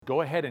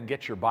Go ahead and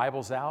get your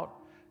Bibles out.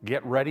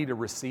 Get ready to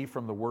receive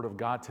from the Word of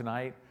God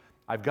tonight.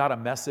 I've got a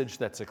message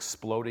that's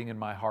exploding in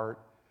my heart.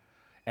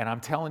 And I'm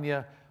telling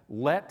you,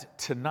 let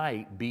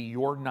tonight be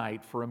your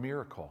night for a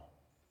miracle.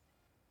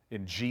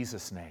 In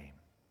Jesus' name.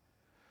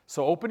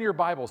 So open your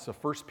Bibles to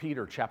 1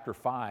 Peter chapter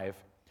 5.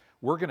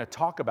 We're going to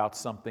talk about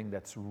something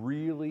that's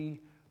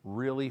really,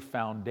 really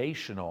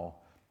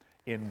foundational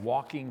in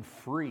walking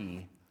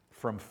free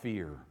from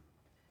fear.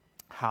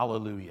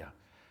 Hallelujah.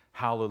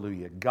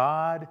 Hallelujah.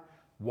 God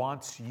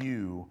wants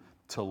you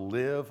to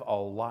live a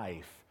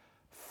life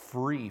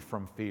free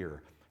from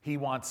fear. He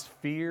wants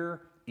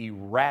fear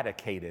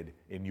eradicated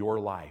in your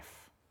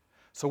life.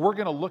 So we're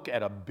going to look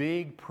at a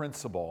big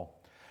principle,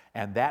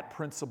 and that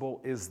principle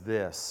is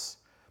this.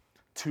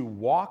 To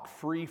walk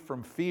free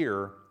from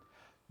fear,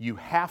 you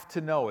have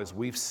to know, as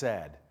we've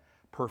said,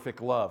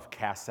 perfect love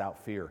casts out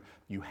fear.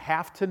 You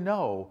have to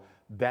know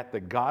that the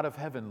God of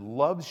heaven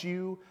loves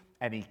you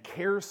and He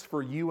cares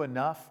for you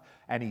enough,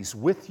 and He's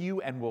with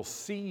you and will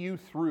see you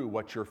through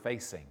what you're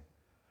facing,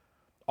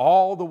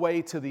 all the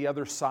way to the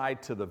other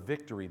side, to the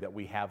victory that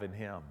we have in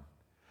Him.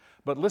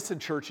 But listen,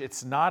 church,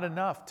 it's not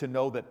enough to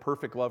know that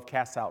perfect love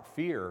casts out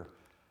fear.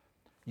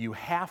 You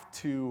have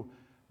to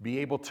be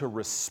able to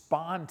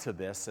respond to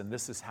this, and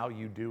this is how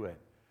you do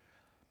it.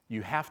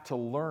 You have to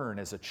learn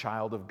as a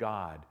child of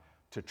God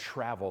to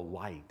travel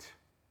light.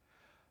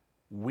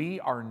 We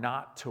are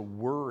not to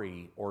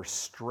worry or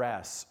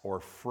stress or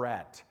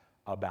fret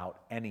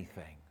about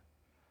anything.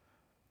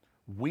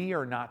 We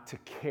are not to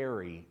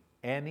carry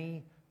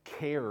any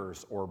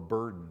cares or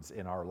burdens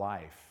in our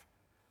life.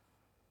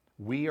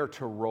 We are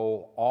to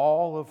roll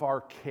all of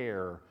our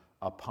care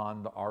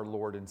upon our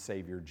Lord and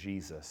Savior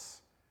Jesus,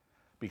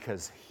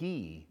 because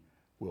He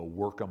will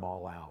work them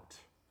all out.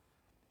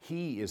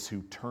 He is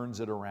who turns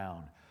it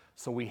around.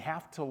 So we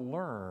have to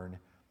learn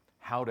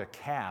how to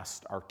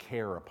cast our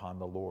care upon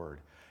the Lord.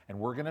 And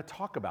we're going to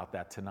talk about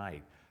that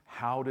tonight,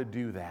 how to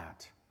do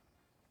that.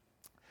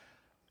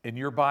 In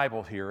your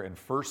Bible here in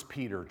 1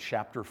 Peter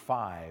chapter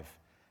 5,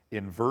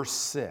 in verse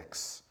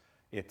 6,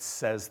 it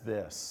says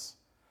this: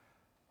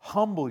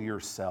 "Humble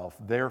yourself,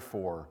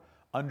 therefore,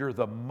 under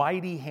the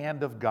mighty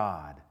hand of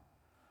God,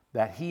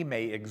 that He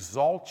may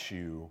exalt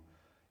you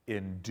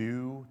in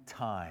due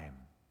time."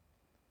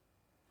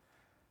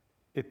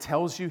 It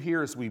tells you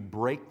here, as we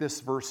break this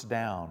verse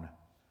down,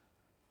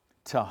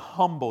 to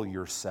humble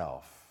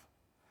yourself.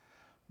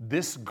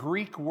 This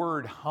Greek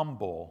word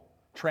humble,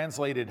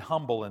 translated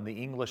humble in the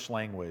English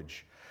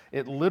language,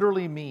 it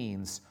literally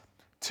means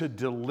to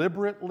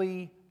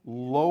deliberately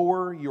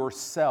lower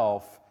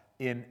yourself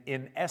in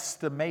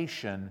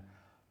estimation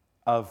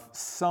of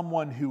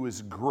someone who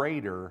is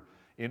greater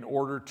in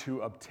order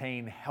to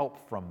obtain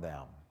help from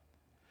them.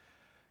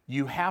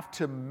 You have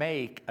to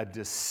make a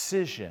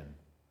decision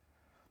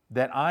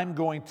that I'm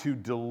going to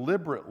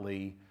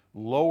deliberately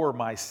lower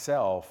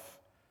myself.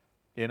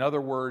 In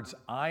other words,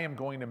 I am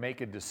going to make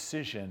a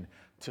decision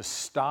to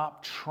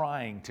stop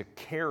trying to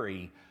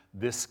carry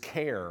this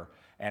care,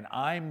 and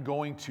I'm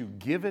going to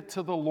give it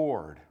to the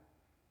Lord.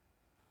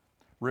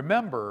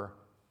 Remember,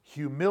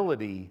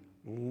 humility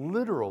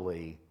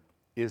literally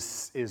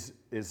is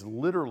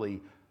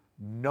literally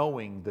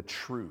knowing the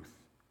truth.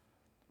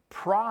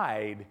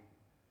 Pride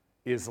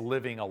is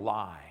living a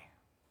lie,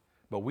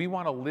 but we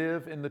want to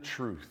live in the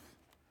truth.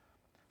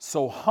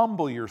 So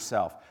humble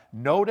yourself.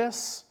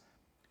 Notice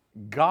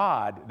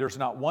God, there's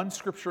not one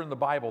scripture in the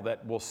Bible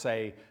that will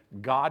say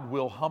God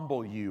will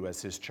humble you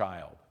as His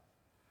child.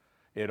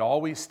 It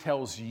always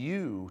tells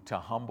you to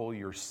humble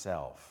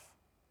yourself.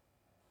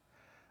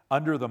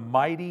 Under the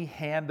mighty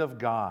hand of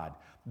God.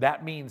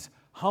 That means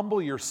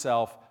humble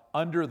yourself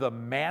under the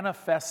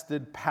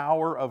manifested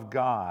power of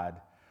God,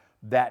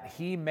 that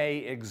He may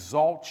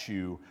exalt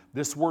you.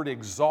 This word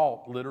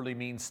exalt literally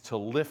means to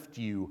lift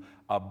you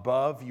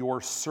above your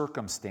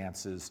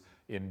circumstances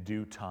in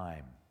due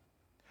time.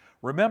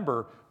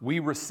 Remember, we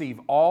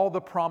receive all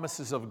the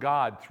promises of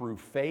God through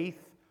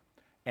faith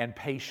and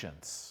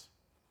patience.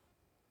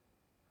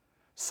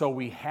 So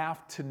we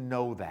have to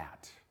know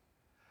that.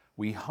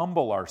 We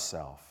humble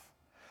ourselves.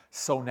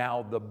 So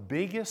now the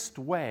biggest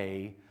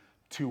way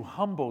to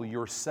humble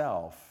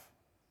yourself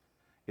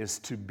is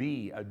to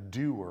be a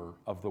doer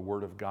of the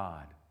Word of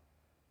God.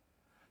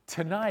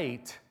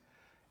 Tonight,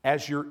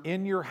 as you're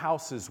in your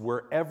houses,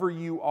 wherever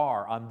you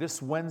are on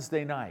this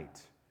Wednesday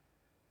night,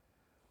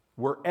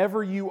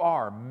 wherever you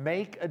are,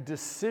 make a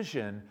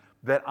decision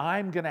that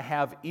I'm going to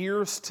have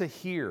ears to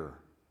hear.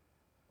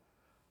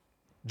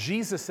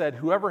 Jesus said,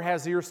 whoever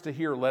has ears to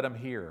hear, let him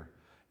hear.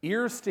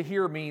 Ears to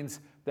hear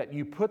means that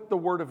you put the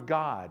Word of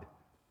God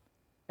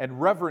and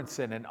reverence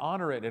it and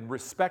honor it and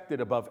respect it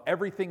above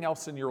everything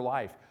else in your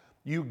life.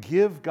 You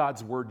give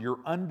God's Word your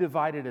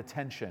undivided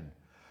attention.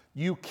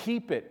 You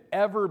keep it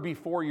ever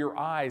before your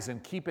eyes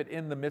and keep it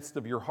in the midst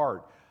of your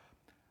heart.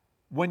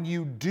 When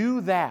you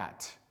do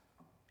that,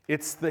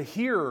 it's the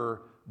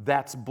hearer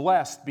that's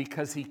blessed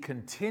because he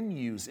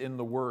continues in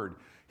the Word.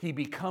 He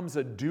becomes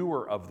a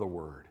doer of the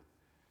Word.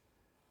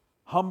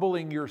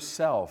 Humbling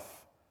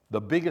yourself, the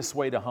biggest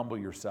way to humble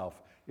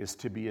yourself is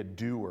to be a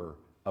doer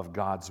of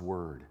God's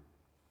word.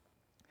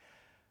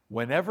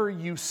 Whenever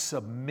you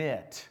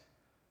submit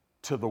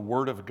to the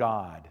word of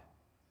God,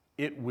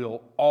 it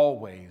will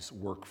always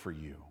work for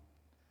you.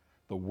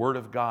 The word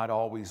of God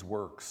always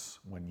works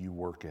when you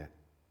work it.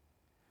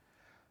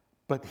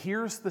 But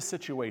here's the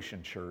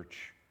situation,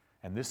 church,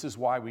 and this is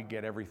why we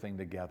get everything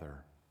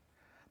together.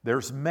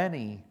 There's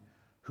many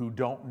who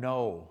don't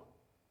know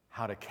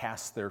how to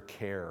cast their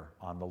care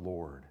on the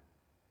Lord.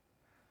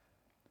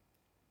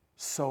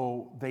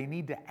 So they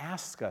need to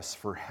ask us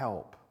for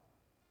help.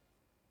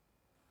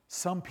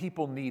 Some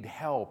people need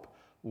help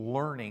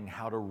learning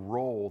how to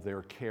roll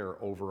their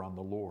care over on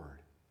the Lord.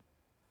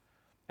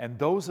 And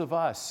those of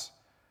us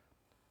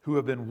who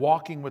have been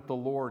walking with the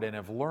Lord and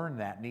have learned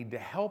that need to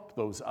help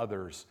those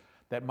others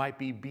that might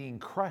be being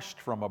crushed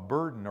from a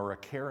burden or a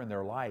care in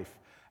their life,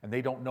 and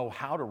they don't know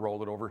how to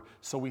roll it over,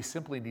 so we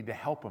simply need to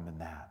help them in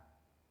that.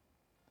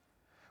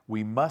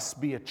 We must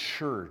be a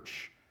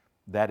church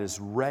that is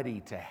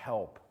ready to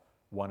help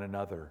one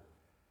another.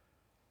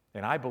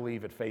 And I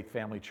believe at Faith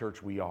Family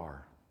Church we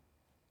are.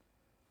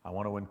 I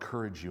want to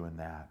encourage you in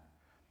that.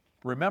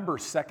 Remember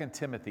 2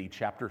 Timothy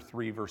chapter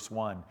 3, verse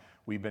 1.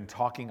 We've been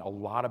talking a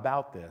lot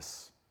about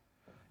this.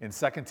 In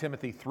 2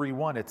 Timothy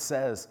 3:1, it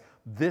says,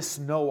 "This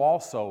know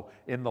also,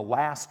 in the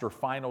last or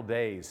final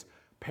days,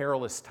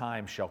 perilous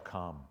times shall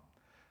come."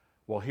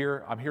 Well,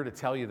 I'm here to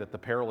tell you that the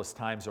perilous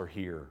times are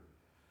here.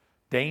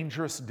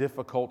 Dangerous,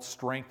 difficult,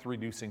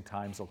 strength-reducing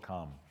times will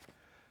come.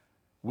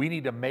 We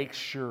need to make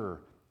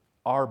sure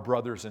our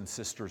brothers and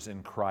sisters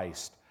in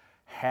Christ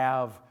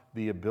have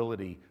the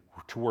ability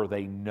to where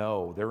they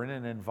know they're in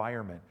an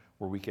environment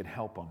where we can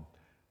help them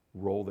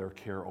roll their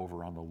care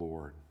over on the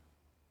Lord.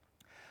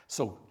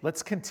 So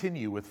let's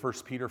continue with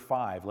 1 Peter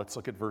 5. Let's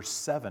look at verse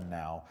 7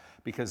 now,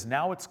 because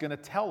now it's going to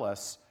tell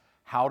us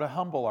how to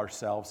humble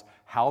ourselves,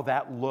 how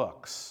that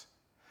looks.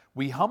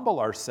 We humble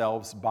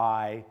ourselves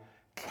by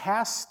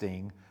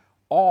casting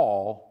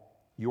all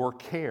your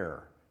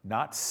care,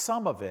 not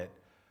some of it,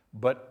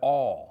 but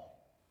all.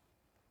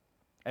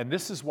 And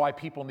this is why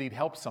people need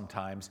help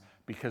sometimes,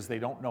 because they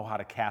don't know how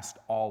to cast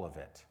all of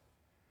it.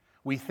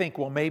 We think,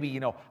 well, maybe,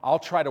 I'll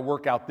try to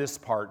work out this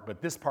part,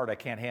 but this part I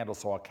can't handle,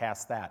 so I'll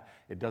cast that.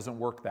 It doesn't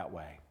work that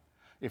way.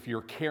 If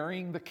you're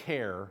carrying the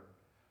care,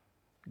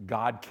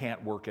 God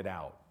can't work it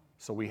out.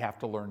 So we have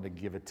to learn to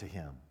give it to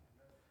Him.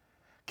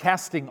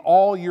 Casting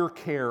all your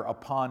care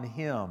upon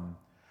Him,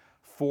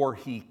 for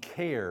He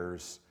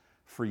cares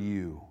for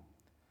you.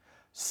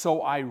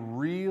 So I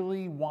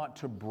really want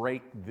to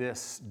break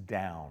this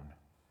down.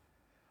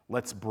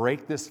 Let's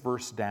break this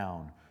verse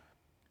down.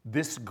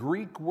 This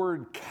Greek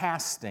word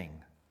casting,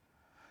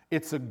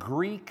 it's a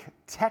Greek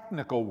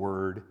technical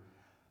word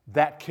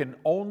that can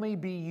only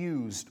be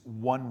used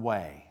one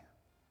way.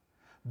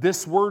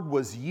 This word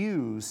was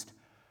used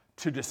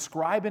to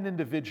describe an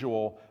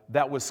individual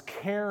that was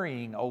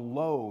carrying a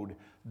load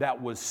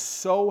that was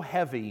so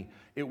heavy,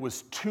 it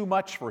was too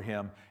much for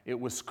him, it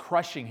was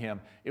crushing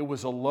him, it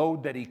was a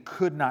load that he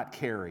could not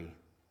carry.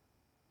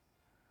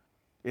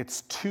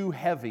 It's too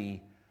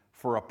heavy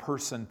for a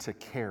person to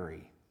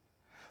carry.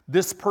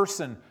 This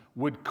person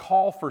would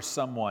call for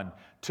someone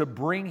to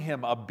bring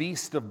him a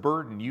beast of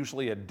burden,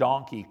 usually a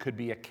donkey, could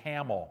be a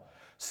camel,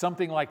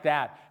 something like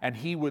that, and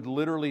he would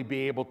literally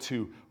be able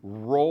to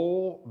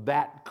roll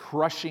that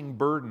crushing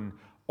burden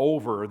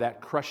over, that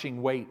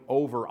crushing weight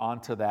over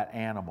onto that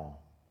animal.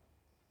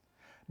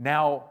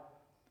 Now,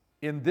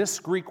 in this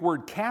Greek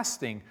word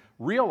casting,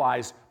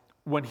 realize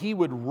when he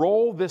would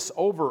roll this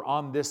over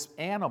on this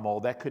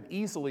animal that could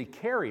easily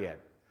carry it,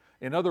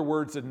 in other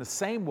words, in the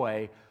same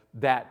way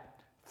that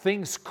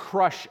things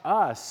crush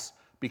us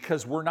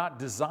because we're not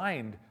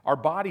designed, our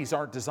bodies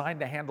aren't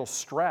designed to handle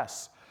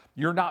stress.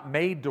 You're not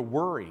made to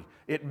worry.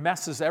 It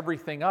messes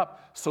everything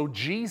up. So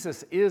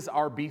Jesus is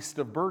our beast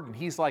of burden.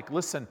 He's like,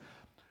 listen,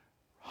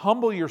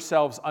 humble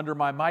yourselves under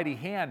my mighty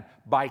hand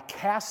by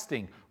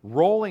casting,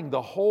 rolling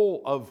the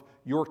whole of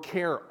your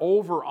care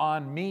over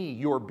on me,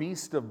 your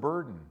beast of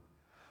burden.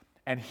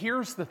 And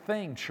here's the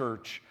thing,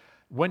 church.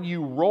 When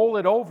you roll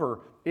it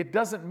over, it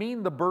doesn't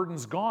mean the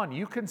burden's gone.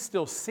 You can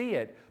still see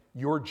it.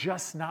 You're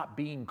just not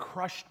being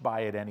crushed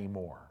by it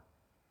anymore.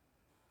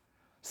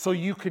 So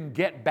you can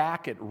get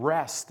back at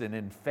rest and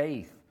in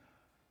faith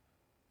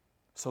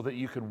so that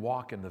you can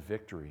walk in the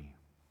victory.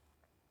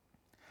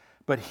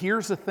 But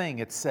here's the thing.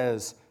 It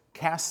says,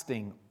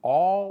 casting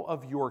all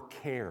of your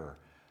care.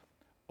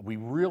 We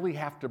really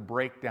have to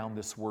break down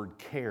this word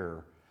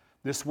care.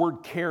 This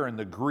word care in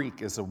the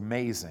Greek is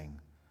amazing.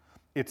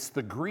 It's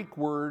the Greek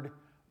word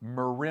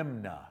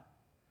merimna.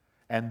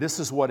 And this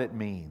is what it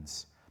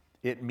means.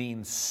 It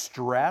means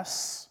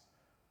stress.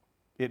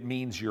 It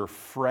means you're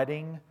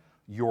fretting,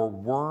 you're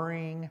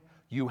worrying,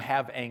 you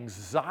have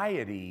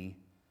anxiety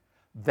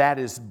that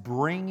is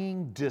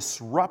bringing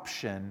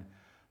disruption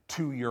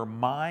to your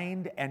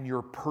mind and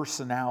your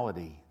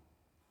personality.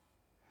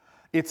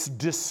 It's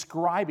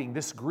describing,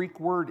 this Greek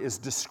word is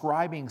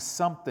describing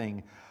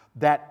something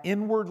that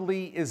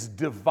inwardly is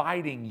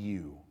dividing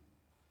you.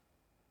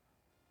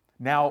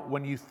 Now,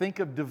 when you think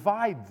of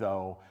divide,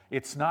 though,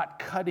 it's not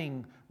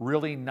cutting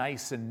really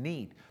nice and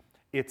neat.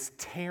 It's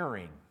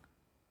tearing.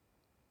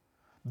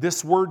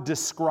 This word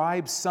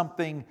describes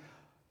something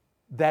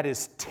that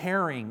is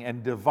tearing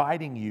and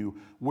dividing you,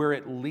 where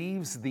it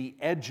leaves the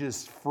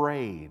edges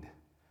frayed.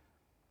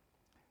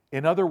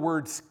 In other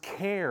words,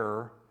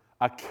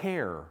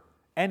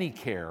 any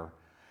care,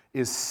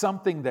 is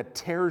something that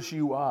tears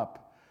you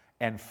up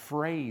and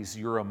frays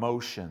your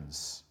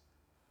emotions.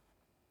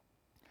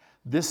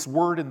 This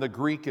word in the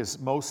Greek is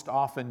most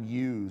often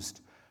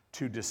used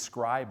to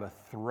describe a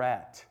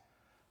threat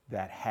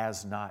that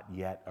has not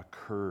yet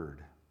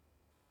occurred.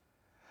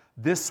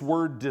 This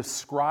word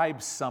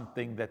describes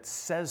something that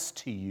says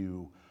to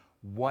you,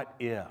 what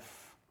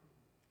if?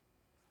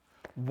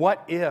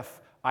 What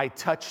if I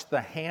touch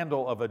the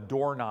handle of a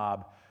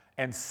doorknob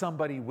and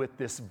somebody with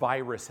this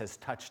virus has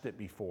touched it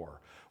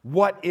before?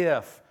 What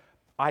if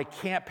I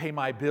can't pay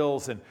my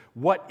bills? And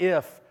what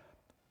if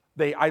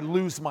I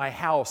lose my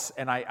house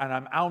and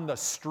I'm on the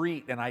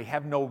street and I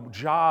have no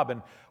job?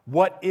 And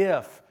what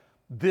if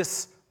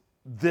this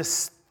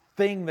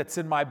thing that's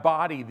in my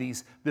body,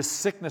 this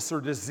sickness or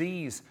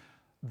disease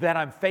that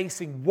I'm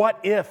facing, what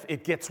if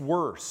it gets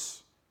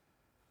worse?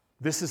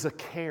 This is a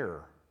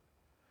care.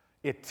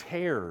 It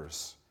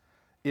tears.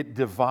 It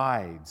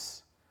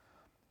divides.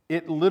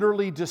 It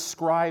literally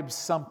describes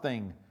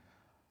something.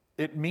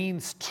 It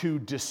means to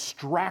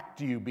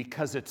distract you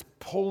because it's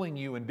pulling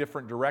you in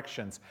different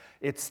directions.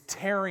 It's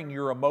tearing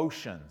your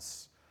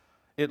emotions.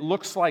 It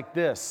looks like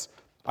this.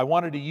 I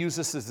wanted to use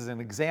this as an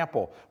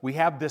example. We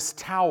have this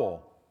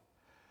towel,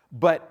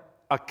 but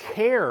a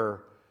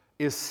care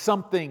is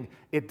something,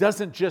 it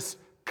doesn't just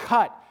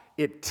cut,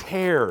 it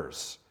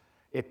tears.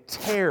 It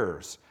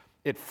tears.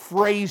 It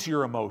frays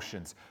your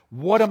emotions.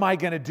 What am I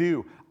going to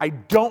do? I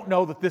don't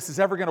know that this is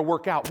ever going to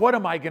work out. What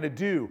am I going to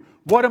do?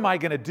 What am I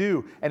going to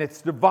do? And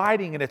it's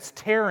dividing and it's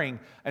tearing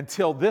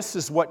until this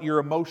is what your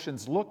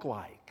emotions look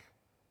like.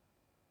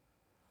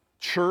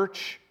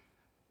 Church,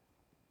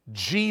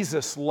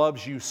 Jesus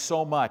loves you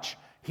so much.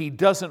 He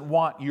doesn't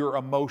want your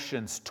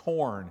emotions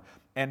torn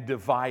and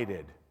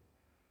divided.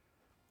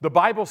 The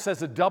Bible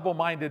says a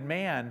double-minded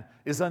man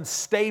is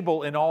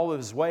unstable in all of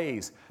his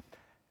ways.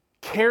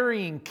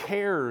 Carrying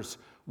cares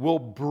will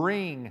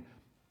bring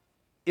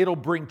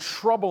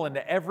trouble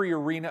into every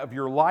arena of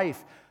your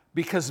life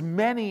because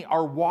many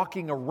are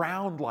walking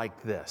around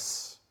like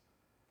this.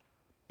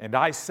 And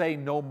I say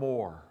no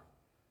more.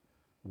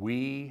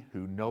 We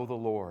who know the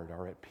Lord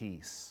are at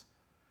peace.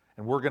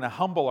 And we're going to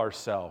humble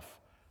ourselves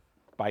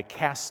by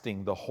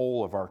casting the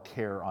whole of our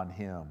care on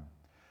Him.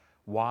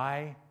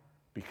 Why?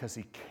 Because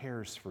He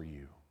cares for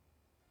you.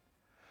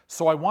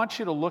 So I want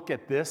you to look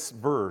at this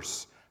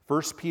verse,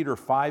 1 Peter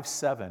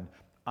 5:7.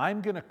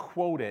 I'm going to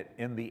quote it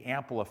in the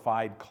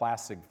Amplified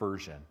Classic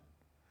Version.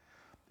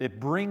 It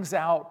brings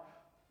out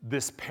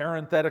this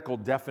parenthetical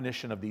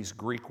definition of these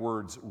Greek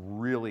words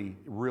really,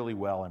 really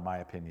well, in my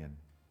opinion.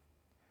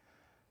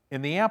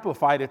 In the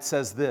Amplified, it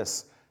says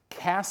this: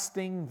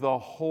 casting the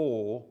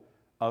whole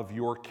of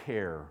your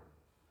care,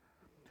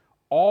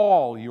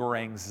 all your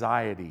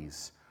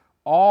anxieties,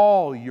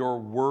 all your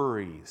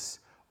worries,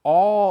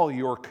 all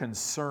your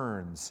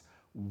concerns,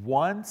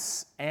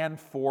 once and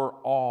for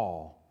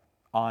all,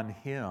 on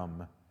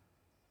Him.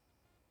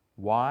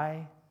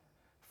 Why?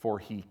 For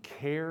He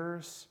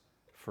cares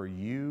for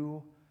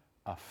you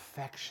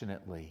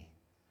affectionately,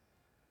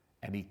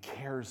 and He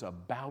cares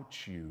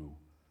about you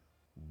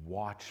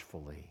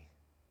watchfully.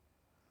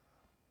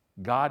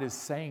 God is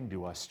saying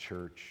to us,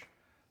 church,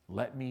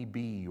 let me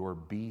be your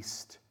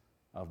beast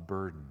of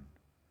burden.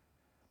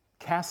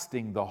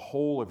 Casting the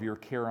whole of your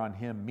care on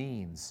Him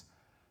means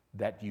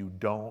that you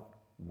don't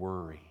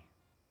worry.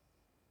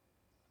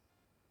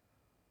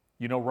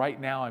 You know, right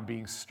now I'm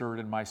being stirred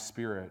in my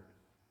spirit.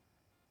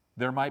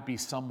 There might be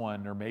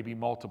someone or maybe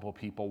multiple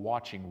people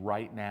watching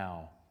right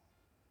now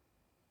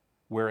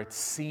where it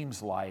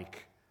seems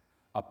like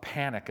a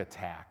panic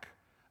attack,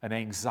 an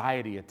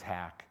anxiety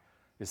attack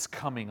is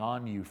coming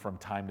on you from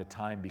time to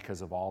time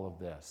because of all of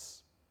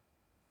this.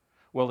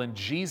 Well, in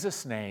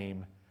Jesus'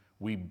 name,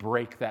 we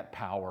break that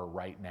power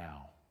right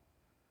now.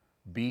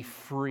 Be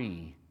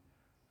free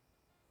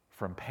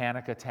from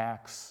panic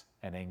attacks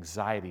and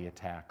anxiety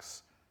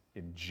attacks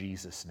in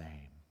Jesus'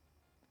 name.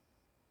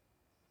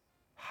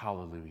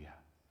 Hallelujah.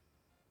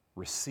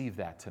 Receive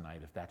that tonight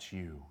if that's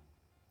you.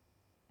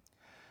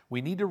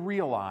 We need to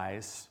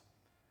realize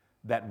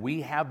that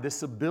we have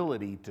this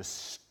ability to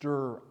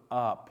stir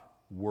up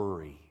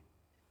worry.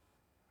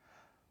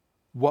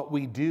 What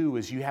we do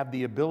is you have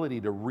the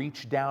ability to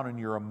reach down in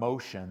your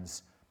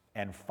emotions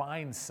and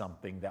find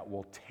something that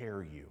will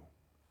tear you.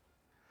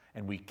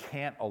 And we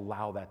can't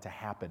allow that to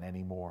happen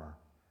anymore.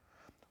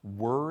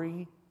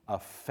 Worry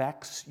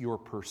affects your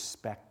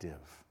perspective.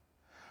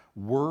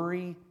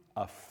 Worry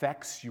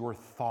affects your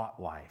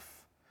thought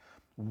life.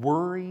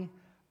 Worry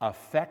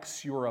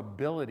affects your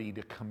ability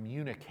to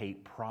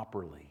communicate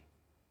properly.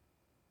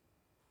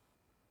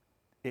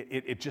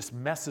 It just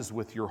messes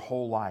with your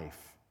whole life.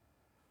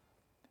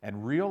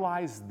 And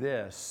realize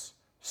this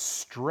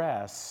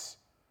Stress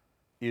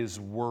is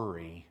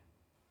worry,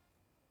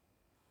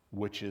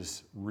 which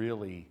is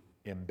really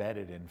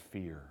embedded in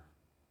fear.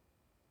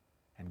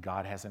 And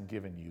God hasn't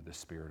given you the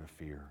spirit of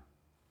fear.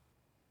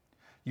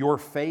 Your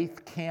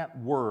faith can't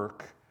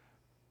work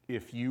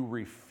if you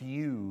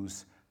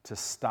refuse to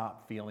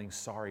stop feeling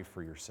sorry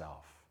for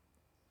yourself.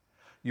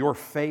 Your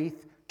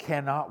faith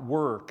cannot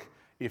work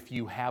if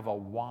you have a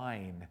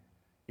whine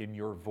in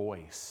your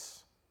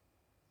voice.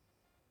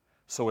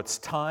 So it's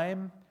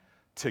time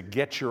to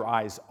get your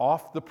eyes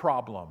off the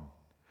problem,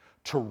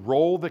 to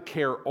roll the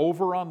care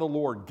over on the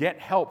Lord. Get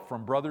help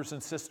from brothers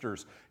and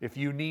sisters if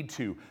you need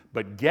to,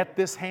 but get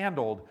this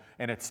handled,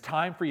 and it's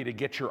time for you to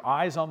get your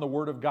eyes on the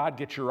Word of God,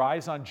 get your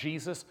eyes on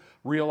Jesus,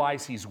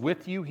 realize He's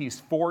with you, He's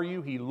for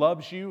you, He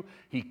loves you,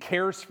 He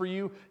cares for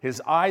you,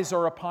 His eyes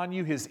are upon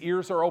you, His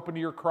ears are open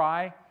to your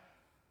cry,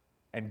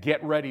 and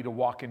get ready to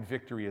walk in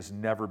victory as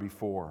never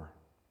before.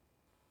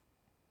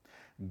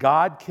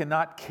 God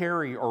cannot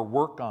carry or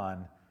work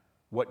on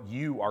what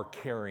you are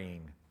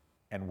carrying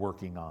and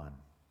working on.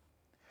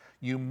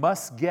 You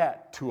must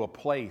get to a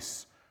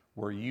place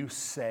where you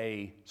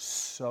say,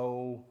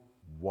 so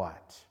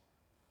what?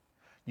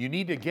 You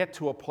need to get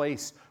to a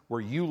place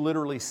where you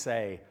literally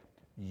say,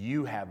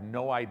 you have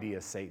no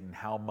idea, Satan,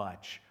 how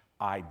much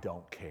I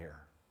don't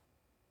care.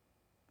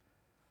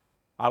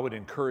 I would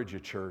encourage you,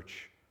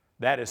 church,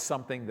 that is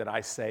something that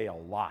I say a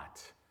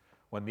lot.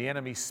 When the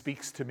enemy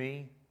speaks to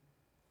me,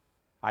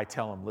 I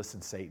tell him,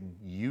 listen, Satan,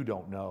 you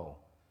don't know.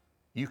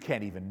 You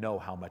can't even know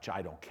how much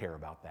I don't care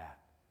about that.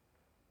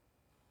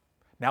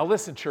 Now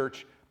listen,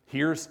 church,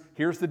 here's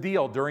the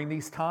deal. During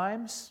these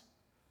times,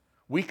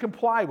 we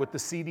comply with the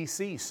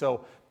CDC.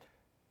 So,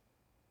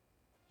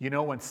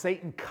 when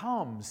Satan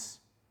comes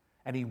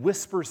and he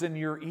whispers in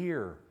your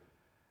ear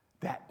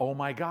that, oh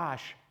my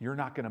gosh, you're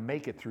not going to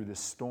make it through this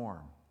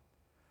storm.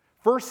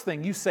 First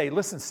thing you say,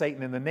 listen,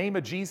 Satan, in the name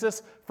of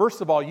Jesus,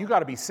 first of all, you got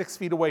to be 6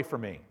 feet away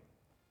from me.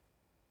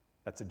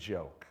 That's a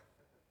joke.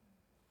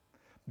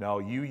 No,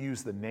 you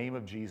use the name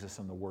of Jesus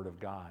and the Word of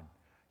God.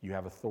 You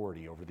have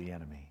authority over the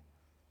enemy.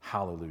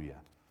 Hallelujah.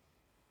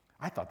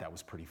 I thought that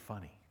was pretty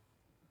funny.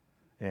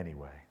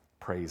 Anyway,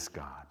 praise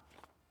God.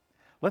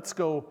 Let's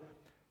go.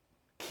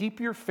 Keep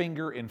your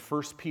finger in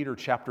 1 Peter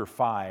chapter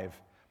 5,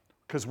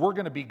 because we're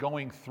going to be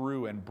going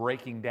through and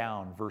breaking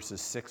down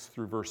verses 6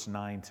 through verse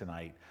 9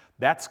 tonight.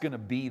 That's going to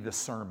be the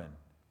sermon,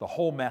 the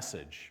whole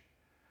message.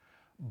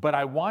 But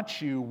I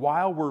want you,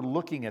 while we're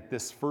looking at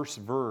this first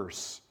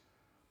verse,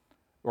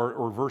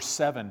 or verse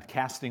 7,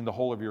 casting the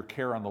whole of your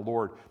care on the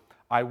Lord,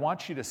 I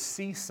want you to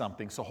see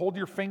something. So hold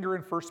your finger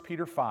in 1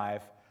 Peter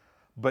 5,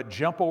 but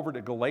jump over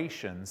to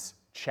Galatians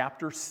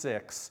chapter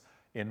 6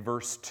 in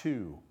verse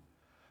 2,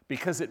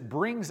 because it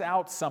brings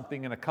out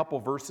something in a couple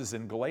verses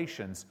in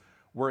Galatians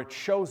where it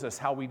shows us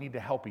how we need to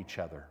help each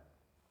other.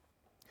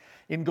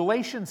 In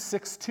Galatians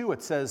 6:2,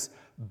 it says,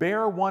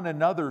 bear one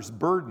another's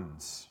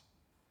burdens.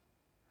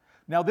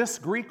 Now, this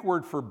Greek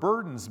word for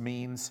burdens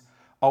means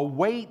a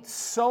weight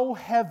so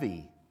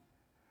heavy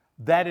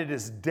that it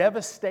is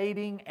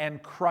devastating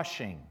and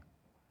crushing,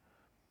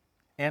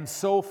 and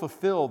so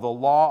fulfill the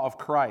law of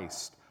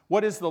Christ.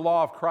 What is the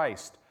law of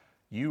Christ?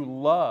 You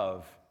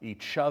love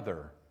each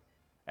other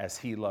as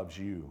He loves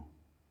you.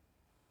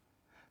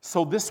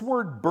 So this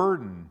word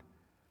burden,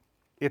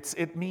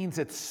 it means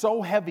it's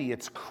so heavy,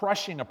 it's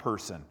crushing a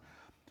person.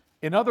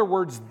 In other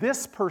words,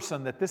 this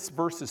person that this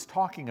verse is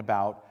talking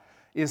about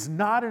is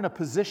not in a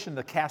position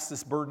to cast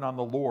this burden on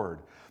the Lord.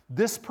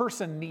 This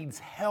person needs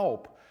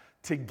help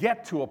to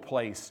get to a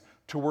place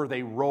to where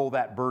they roll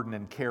that burden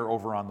and care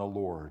over on the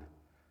Lord.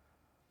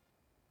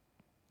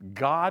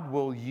 God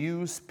will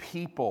use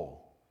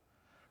people.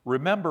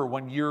 Remember,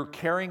 when you're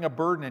carrying a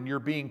burden and you're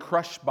being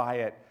crushed by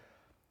it,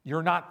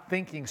 you're not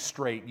thinking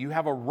straight. You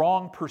have a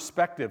wrong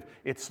perspective.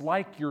 It's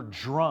like you're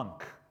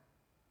drunk.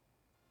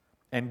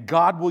 And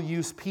God will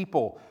use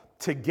people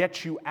to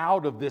get you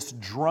out of this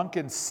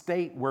drunken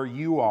state where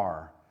you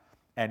are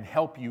and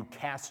help you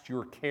cast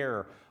your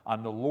care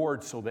on the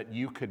Lord so that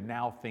you could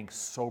now think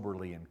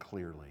soberly and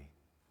clearly.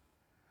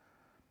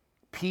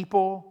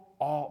 People,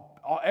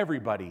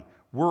 everybody,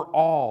 we're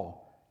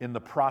all in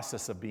the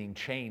process of being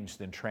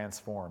changed and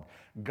transformed.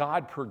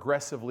 God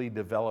progressively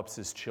develops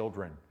His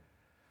children.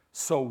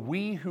 So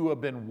we who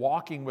have been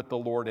walking with the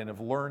Lord and have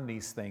learned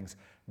these things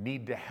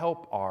need to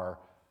help our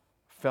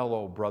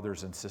fellow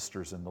brothers and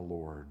sisters in the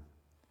Lord.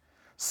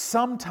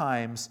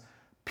 Sometimes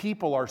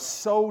people are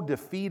so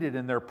defeated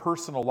in their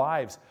personal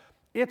lives,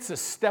 it's a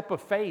step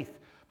of faith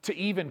to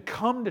even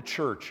come to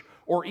church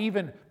or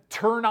even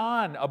turn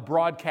on a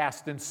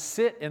broadcast and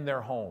sit in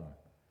their home.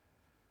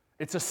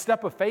 It's a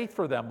step of faith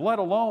for them, let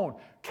alone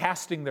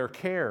casting their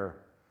care.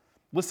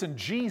 Listen,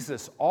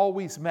 Jesus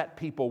always met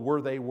people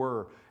where they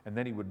were, and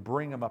then He would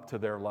bring them up to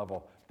their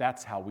level.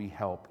 That's how we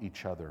help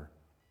each other.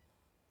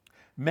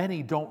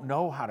 Many don't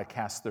know how to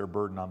cast their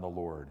burden on the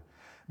Lord.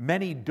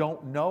 Many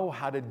don't know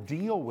how to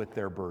deal with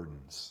their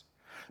burdens.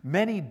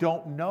 Many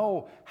don't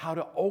know how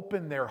to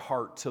open their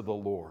heart to the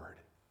Lord.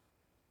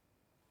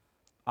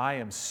 I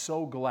am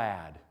so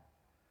glad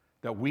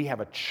that we have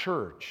a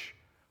church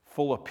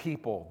full of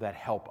people that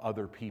help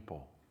other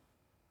people.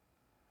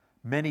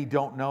 Many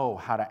don't know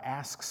how to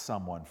ask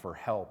someone for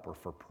help or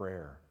for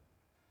prayer.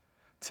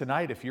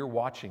 Tonight, if you're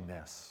watching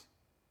this,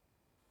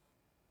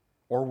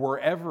 or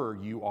wherever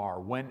you are,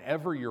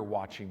 whenever you're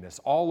watching this,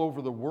 all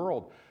over the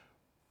world,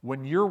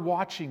 when you're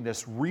watching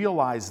this,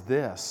 realize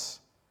this: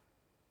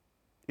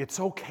 it's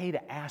okay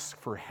to ask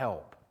for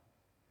help.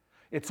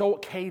 It's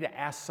okay to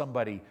ask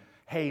somebody,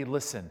 hey,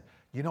 listen,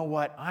 you know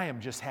what? I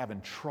am just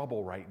having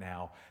trouble right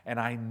now, and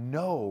I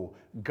know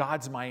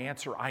God's my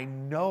answer. I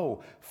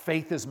know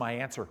faith is my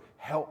answer.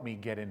 Help me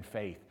get in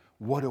faith.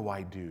 What do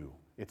I do?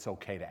 It's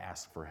okay to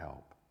ask for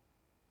help.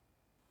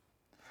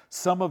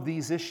 Some of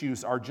these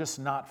issues are just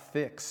not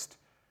fixed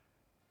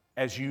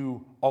as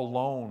you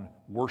alone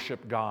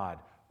worship God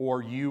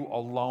or you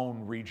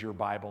alone read your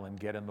Bible and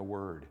get in the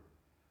Word.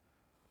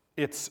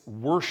 It's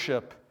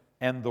worship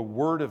and the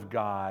Word of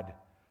God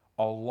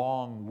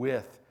along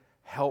with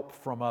help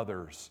from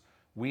others.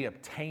 We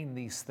obtain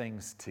these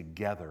things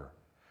together.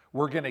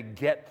 We're going to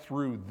get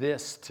through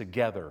this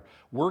together.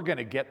 We're going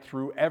to get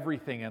through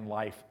everything in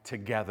life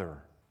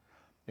together.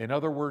 In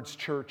other words,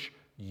 church,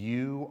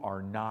 you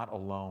are not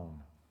alone.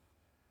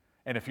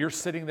 And if you're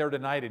sitting there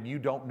tonight and you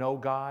don't know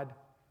God,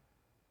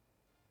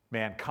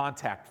 man,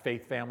 contact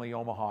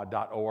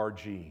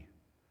faithfamilyomaha.org.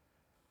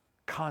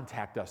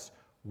 Contact us.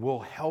 We'll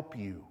help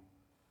you.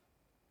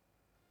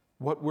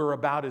 What we're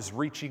about is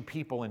reaching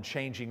people and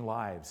changing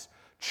lives.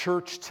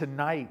 Church,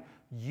 tonight,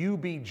 you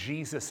be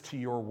Jesus to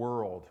your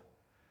world.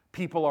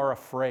 People are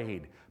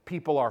afraid.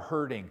 People are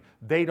hurting.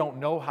 They don't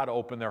know how to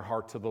open their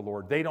heart to the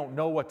Lord. They don't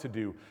know what to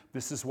do.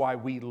 This is why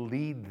we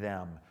lead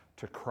them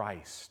to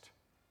Christ.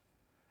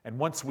 And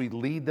once we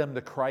lead them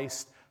to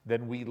Christ,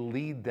 then we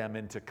lead them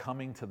into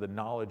coming to the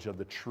knowledge of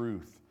the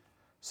truth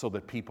so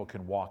that people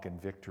can walk in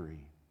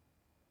victory.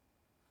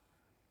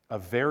 A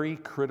very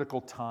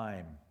critical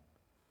time,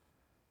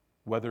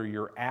 whether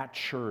you're at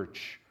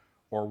church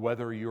or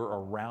whether you're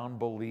around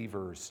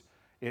believers,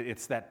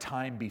 it's that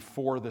time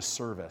before the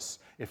service.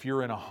 If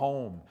you're in a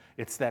home,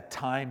 it's that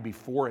time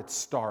before it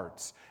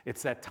starts.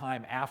 It's that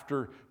time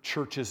after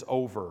church is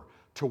over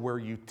to where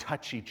you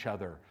touch each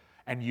other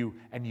and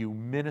you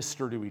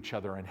minister to each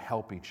other and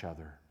help each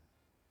other.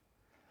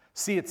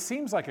 See, it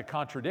seems like a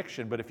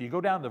contradiction, but if you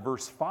go down to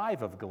verse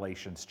 5 of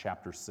Galatians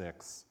chapter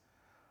 6,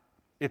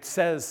 it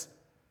says,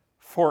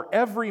 "For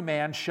every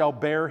man shall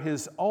bear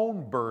his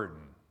own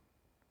burden."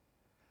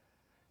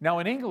 Now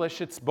in English,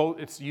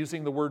 it's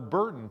using the word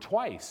burden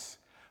twice,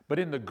 but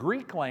in the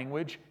Greek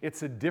language,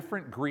 it's a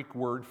different Greek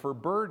word for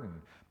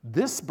burden.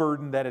 This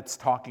burden that it's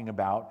talking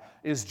about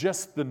is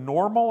just the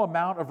normal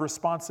amount of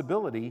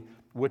responsibility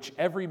which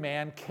every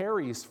man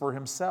carries for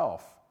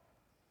himself.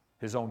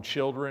 His own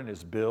children,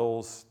 his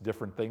bills,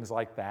 different things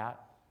like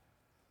that.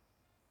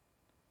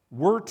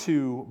 We're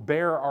to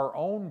bear our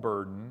own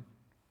burden,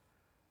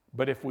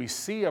 but if we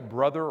see a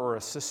brother or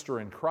a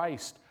sister in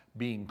Christ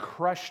being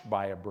crushed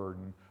by a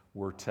burden,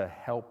 we're to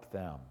help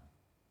them.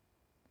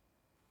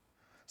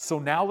 So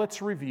now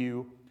let's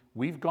review.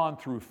 We've gone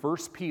through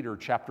 1 Peter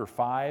chapter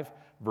 5,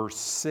 verse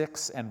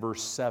 6 and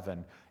verse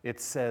 7. It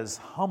says,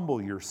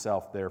 "Humble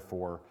yourself,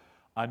 therefore,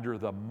 under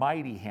the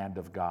mighty hand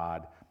of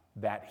God,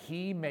 that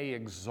He may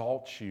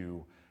exalt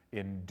you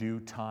in due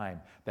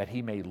time, that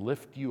He may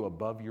lift you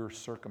above your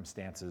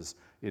circumstances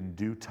in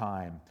due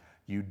time."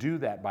 You do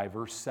that by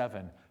verse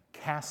 7,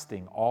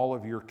 casting all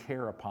of your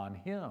care upon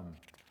Him,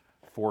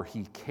 for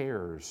He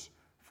cares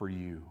for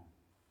you.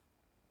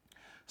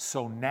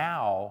 So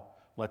now,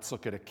 let's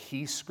look at a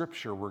key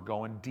scripture. We're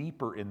going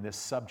deeper in this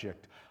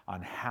subject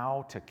on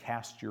how to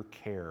cast your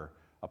care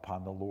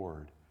upon the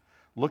Lord.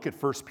 Look at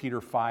 1 Peter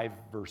 5,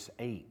 verse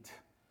 8.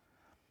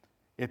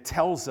 It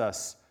tells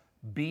us,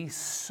 "Be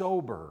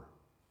sober,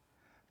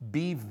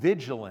 be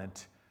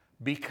vigilant,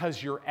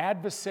 because your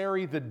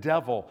adversary, the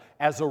devil,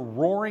 as a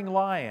roaring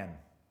lion,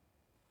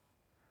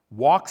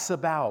 walks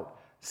about,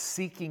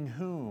 seeking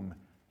whom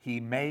he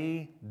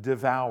may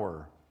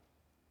devour."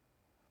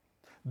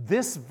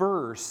 This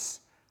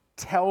verse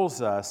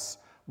tells us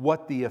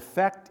what the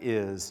effect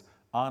is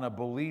on a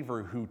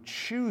believer who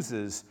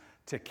chooses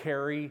to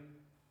carry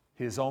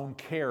his own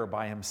care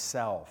by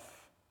himself.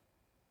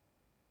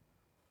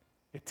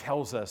 It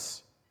tells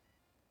us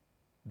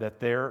that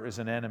there is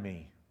an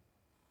enemy,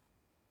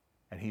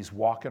 and he's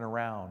walking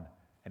around,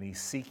 and he's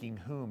seeking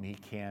whom he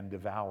can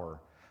devour.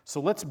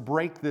 So let's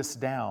break this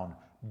down.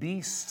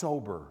 Be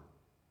sober.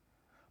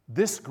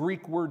 This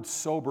Greek word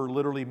sober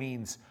literally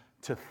means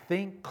to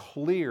think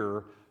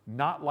clear,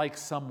 not like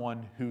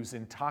someone who's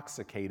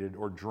intoxicated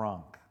or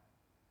drunk.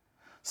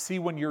 See,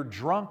 when you're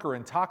drunk or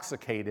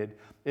intoxicated,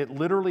 it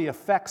literally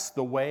affects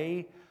the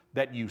way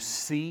that you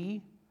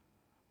see,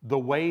 the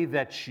way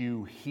that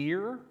you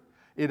hear,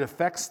 it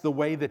affects the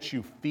way that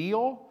you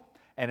feel,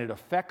 and it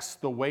affects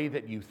the way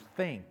that you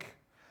think.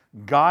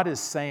 God is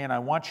saying, I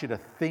want you to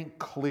think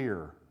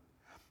clear.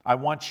 I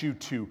want you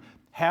to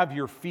have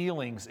your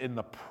feelings in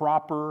the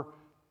proper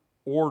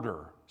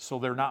order so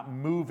they're not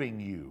moving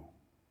you.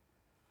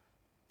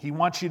 He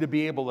wants you to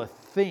be able to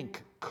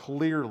think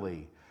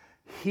clearly,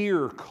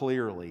 hear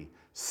clearly,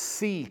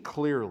 see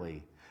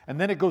clearly. And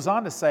then it goes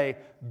on to say,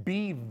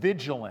 be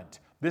vigilant.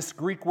 This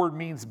Greek word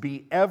means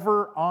be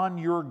ever on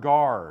your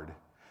guard.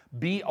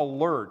 Be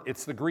alert.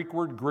 It's the Greek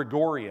word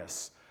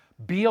gregorious.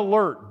 Be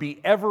alert. Be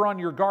ever on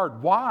your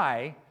guard.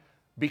 Why?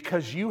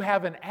 Because you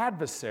have an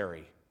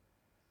adversary.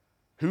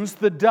 Who's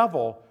the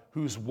devil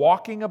who's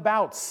walking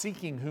about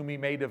seeking whom he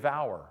may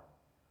devour?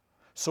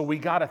 So we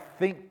got to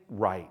think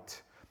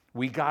right.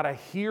 We got to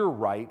hear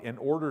right in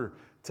order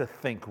to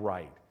think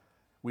right.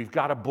 We've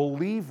got to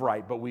believe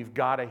right, but we've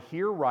got to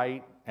hear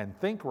right and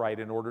think right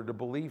in order to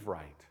believe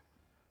right.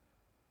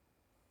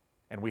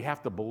 And we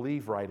have to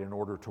believe right in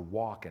order to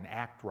walk and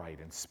act right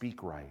and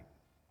speak right.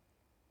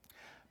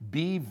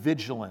 Be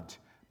vigilant.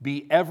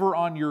 Be ever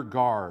on your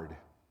guard.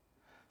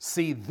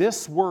 See,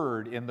 this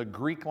word in the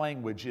Greek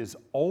language is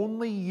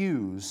only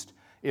used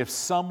if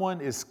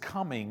someone is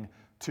coming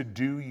to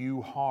do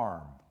you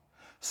harm.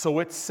 So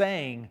it's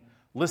saying,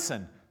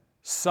 listen,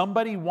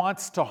 somebody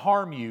wants to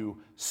harm you,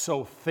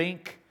 so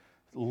think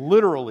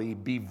literally,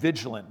 be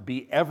vigilant,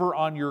 be ever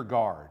on your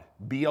guard,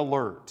 be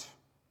alert.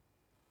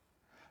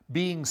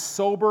 Being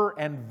sober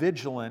and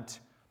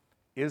vigilant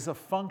is a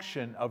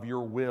function of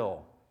your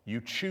will.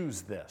 You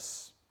choose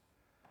this.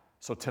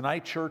 So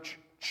tonight, church,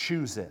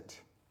 choose it.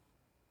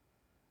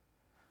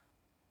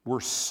 We're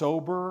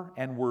sober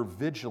and we're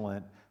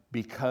vigilant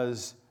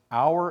because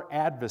our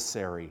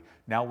adversary,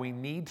 now we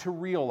need to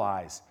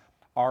realize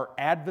our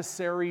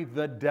adversary,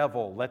 the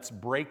devil, let's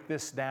break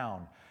this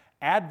down.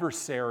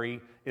 Adversary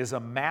is a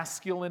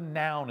masculine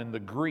noun in the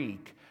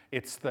Greek.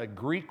 It's the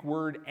Greek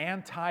word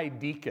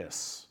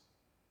antidikos.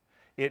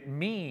 It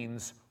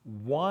means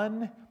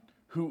one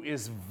who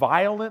is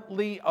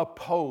violently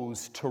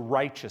opposed to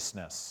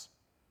righteousness.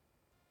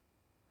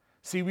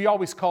 See, we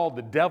always call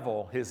the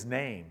devil his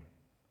name.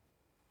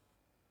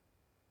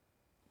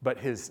 But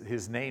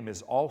his name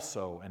is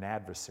also an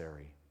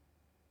adversary.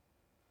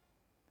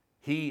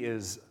 He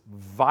is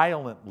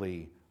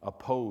violently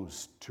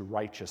opposed to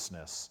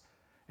righteousness,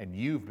 and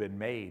you've been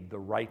made the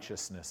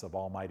righteousness of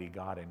Almighty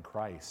God in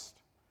Christ.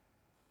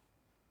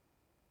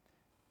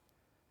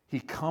 He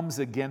comes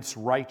against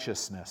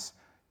righteousness,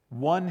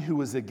 one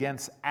who is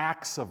against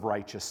acts of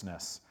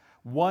righteousness,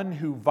 one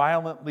who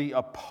violently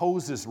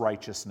opposes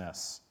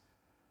righteousness.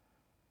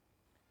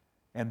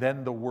 And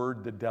then the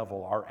word the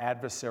devil, our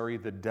adversary,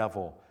 the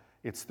devil.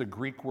 It's the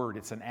Greek word,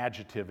 it's an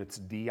adjective, it's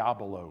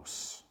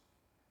diabolos.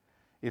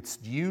 It's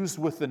used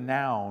with the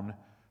noun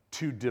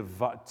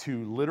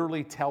to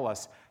literally tell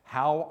us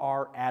how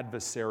our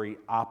adversary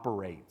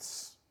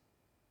operates.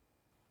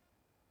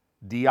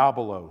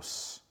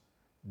 Diabolos,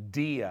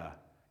 dia,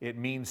 it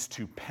means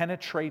to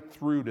penetrate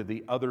through to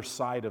the other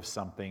side of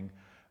something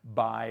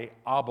by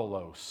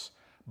abelos,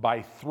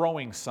 by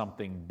throwing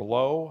something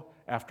blow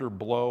after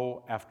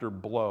blow after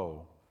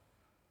blow.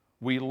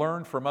 We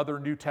learn from other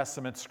New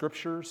Testament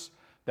scriptures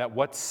that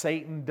what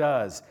Satan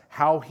does,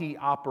 how he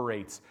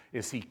operates,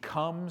 is he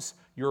comes,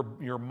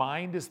 your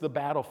mind is the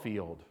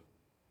battlefield,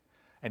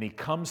 and he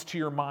comes to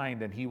your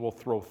mind and he will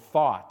throw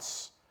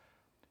thoughts.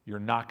 You're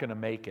not going to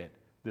make it.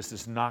 This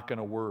is not going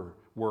to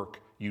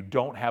work. You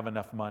don't have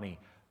enough money.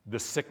 The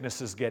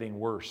sickness is getting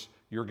worse.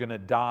 You're going to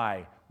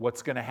die.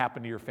 What's going to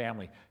happen to your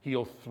family?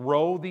 He'll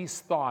throw these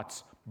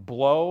thoughts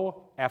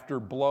blow after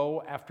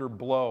blow after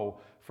blow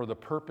for the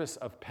purpose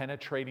of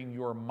penetrating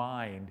your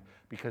mind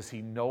because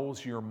he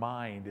knows your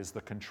mind is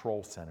the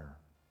control center.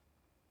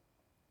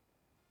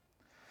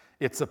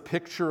 It's a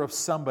picture of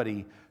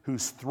somebody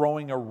who's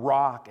throwing a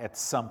rock at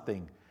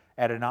something,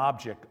 at an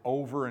object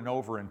over and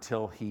over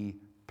until he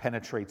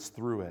penetrates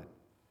through it.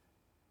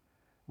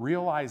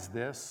 Realize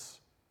this,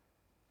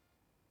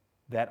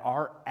 that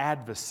our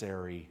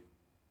adversary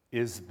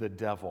is the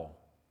devil.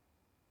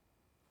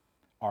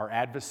 Our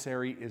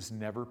adversary is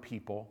never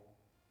people.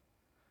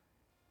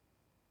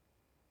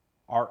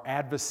 Our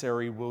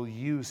adversary will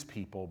use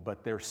people,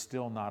 but they're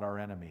still not our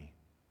enemy.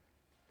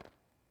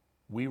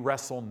 We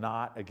wrestle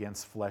not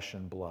against flesh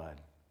and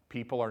blood.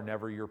 People are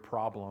never your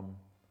problem.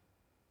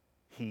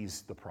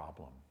 He's the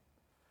problem.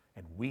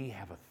 And we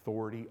have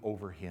authority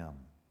over him.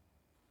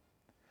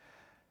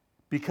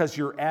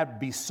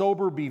 Be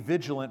sober, be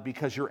vigilant,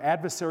 because your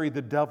adversary,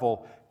 the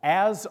devil,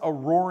 as a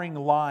roaring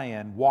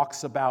lion,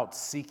 walks about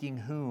seeking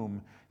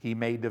whom he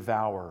may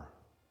devour.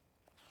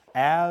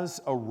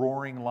 As a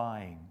roaring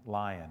lion.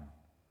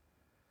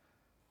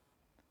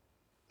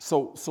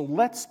 So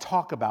let's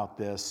talk about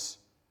this.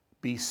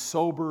 Be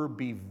sober,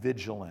 be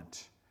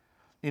vigilant.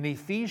 In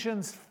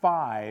Ephesians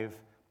 5,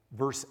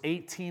 verse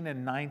 18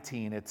 and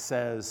 19, it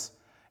says,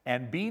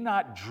 "And be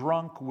not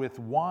drunk with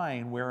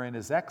wine wherein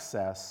is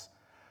excess,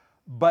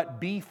 but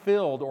be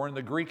filled," or in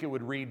the Greek it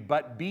would read,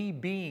 "but be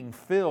being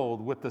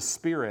filled with the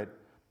Spirit."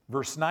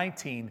 Verse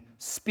 19,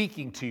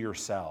 "speaking to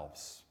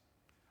yourselves."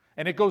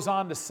 And it goes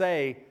on to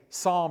say,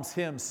 psalms,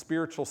 hymns,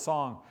 spiritual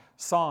songs,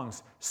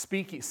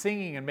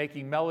 singing and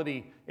making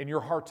melody in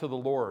your heart to the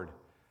Lord.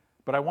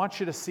 But I want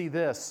you to see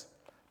this.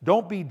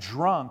 Don't be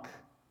drunk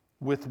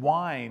with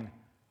wine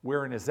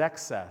wherein is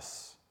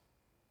excess,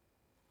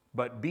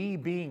 but be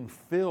being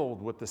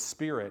filled with the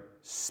Spirit,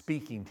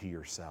 speaking to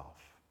yourself.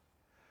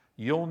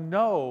 You'll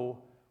know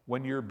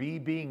when you're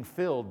being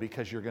filled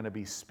because you're going to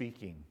be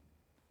speaking.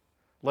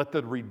 Let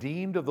the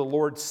redeemed of the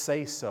Lord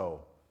say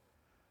so.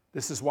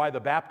 This is why the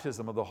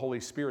baptism of the Holy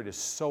Spirit is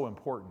so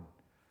important.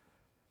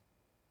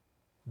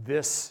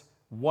 This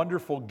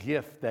wonderful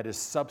gift that is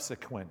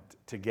subsequent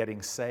to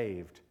getting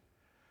saved,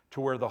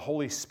 to where the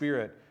Holy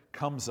Spirit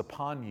comes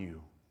upon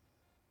you.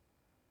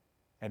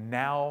 And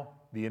now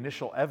the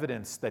initial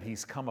evidence that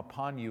He's come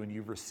upon you and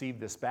you've received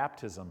this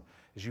baptism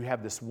is you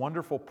have this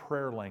wonderful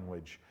prayer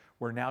language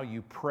where now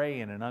you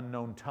pray in an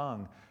unknown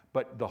tongue,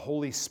 but the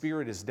Holy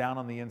Spirit is down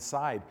on the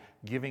inside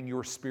giving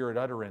your spirit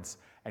utterance,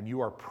 and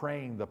you are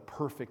praying the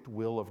perfect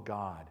will of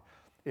God.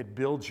 It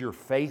builds your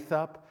faith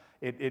up.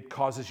 It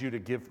causes you to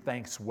give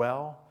thanks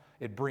well.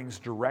 It brings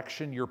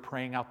direction. You're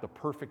praying out the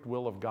perfect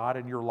will of God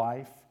in your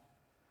life.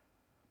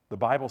 The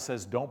Bible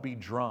says, don't be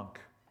drunk,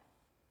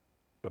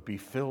 but be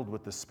filled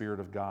with the Spirit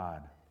of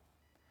God.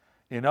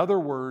 In other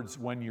words,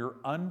 when you're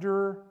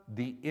under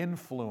the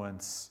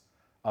influence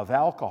of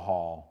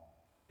alcohol,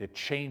 it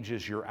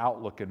changes your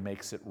outlook and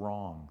makes it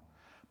wrong.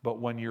 But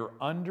when you're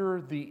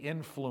under the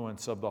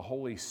influence of the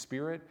Holy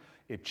Spirit,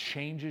 it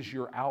changes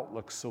your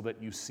outlook so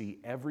that you see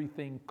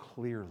everything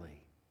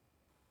clearly.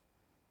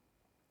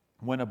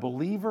 When a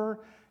believer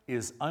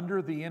is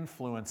under the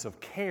influence of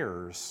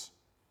cares,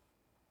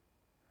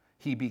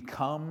 he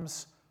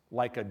becomes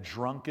like a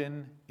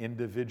drunken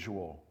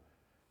individual.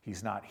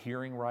 He's not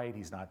hearing right,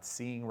 he's not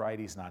seeing right,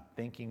 he's not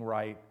thinking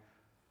right.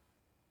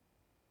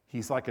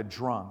 He's like a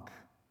drunk.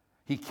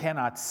 He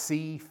cannot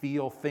see,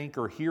 feel, think,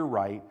 or hear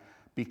right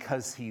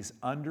because he's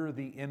under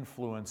the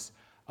influence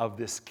of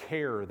this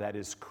care that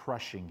is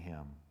crushing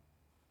him.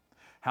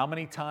 How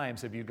many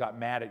times have you got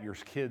mad at your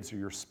kids or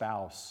your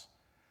spouse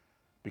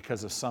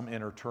because of some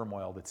inner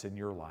turmoil that's in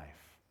your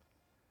life?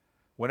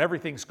 When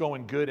everything's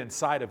going good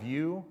inside of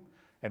you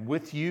and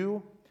with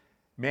you,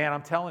 man,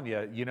 I'm telling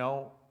you,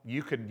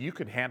 you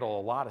can handle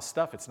a lot of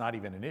stuff. It's not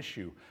even an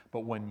issue.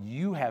 But when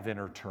you have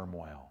inner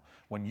turmoil,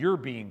 when you're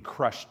being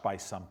crushed by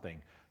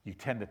something, you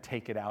tend to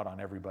take it out on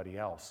everybody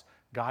else.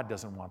 God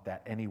doesn't want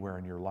that anywhere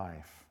in your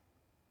life.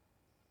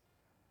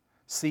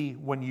 See,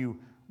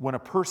 when a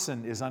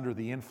person is under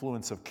the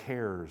influence of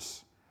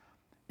cares,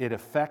 it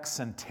affects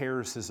and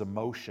tears his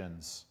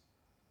emotions.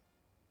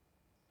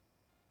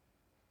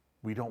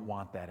 We don't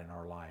want that in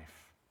our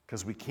life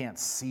because we can't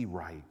see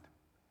right.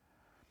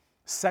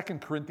 2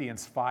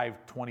 Corinthians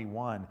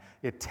 5:21,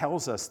 it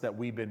tells us that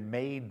we've been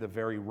made the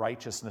very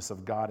righteousness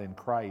of God in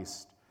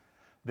Christ.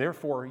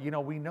 Therefore,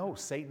 we know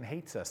Satan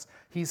hates us.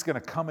 He's going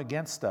to come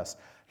against us.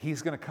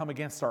 He's going to come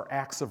against our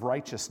acts of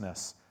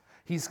righteousness.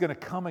 He's going to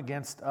come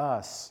against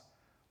us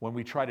when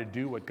we try to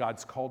do what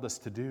God's called us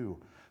to do.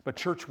 But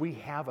church, we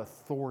have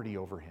authority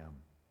over him.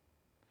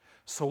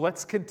 So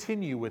let's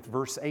continue with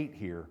verse 8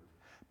 here.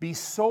 Be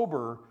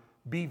sober,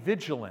 be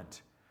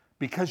vigilant,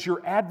 because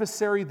your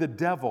adversary, the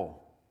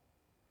devil,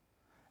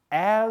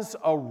 as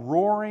a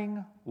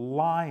roaring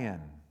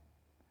lion,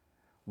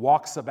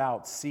 walks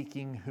about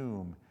seeking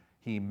whom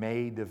he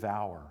may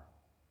devour.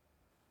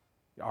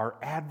 Our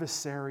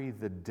adversary,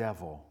 the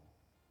devil,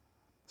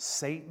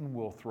 Satan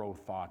will throw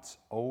thoughts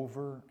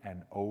over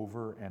and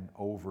over and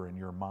over in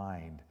your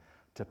mind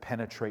to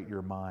penetrate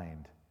your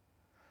mind.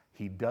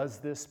 He does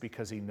this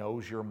because he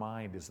knows your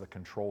mind is the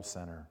control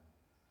center.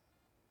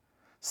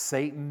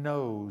 Satan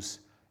knows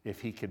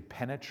if he can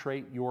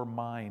penetrate your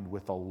mind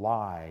with a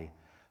lie,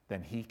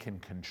 then he can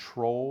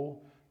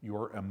control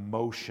your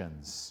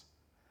emotions.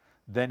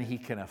 Then he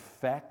can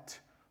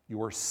affect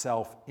your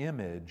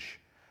self-image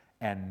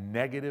and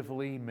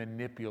negatively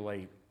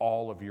manipulate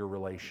all of your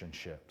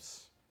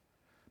relationships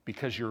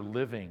because you're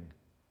living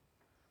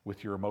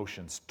with your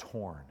emotions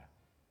torn.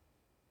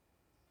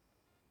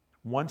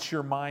 Once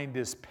your mind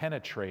is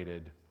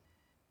penetrated,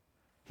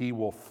 he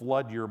will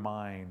flood your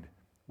mind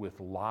with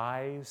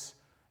lies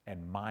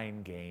and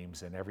mind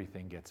games, and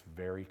everything gets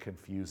very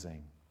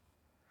confusing.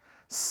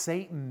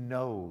 Satan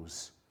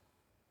knows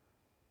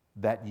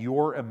that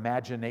your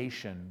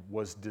imagination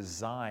was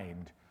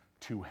designed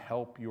to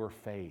help your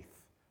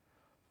faith.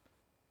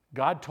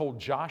 God told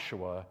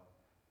Joshua,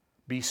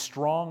 be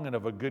strong and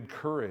of a good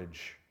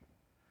courage.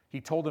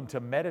 He told him to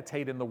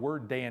meditate in the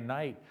Word day and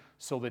night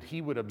so that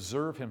he would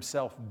observe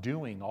himself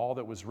doing all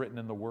that was written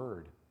in the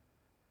Word.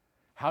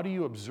 How do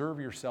you observe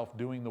yourself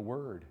doing the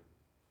Word?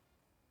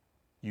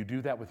 You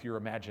do that with your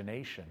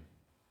imagination.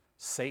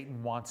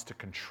 Satan wants to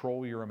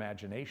control your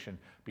imagination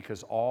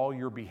because all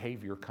your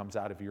behavior comes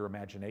out of your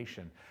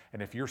imagination.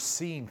 And if you're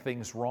seeing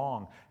things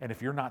wrong and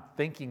if you're not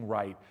thinking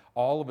right,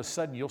 all of a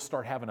sudden you'll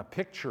start having a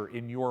picture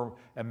in your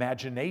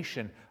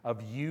imagination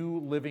of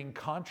you living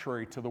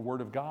contrary to the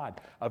Word of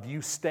God, of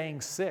you staying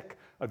sick,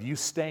 of you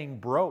staying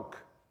broke.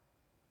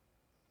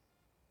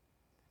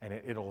 And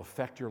it'll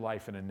affect your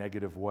life in a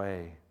negative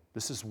way.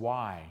 This is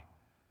why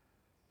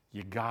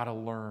you got to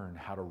learn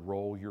how to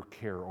roll your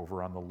care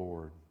over on the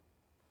Lord.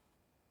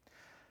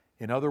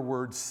 In other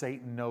words,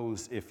 Satan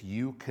knows if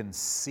you can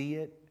see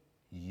it,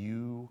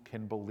 you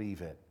can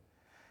believe it.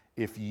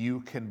 If you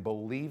can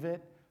believe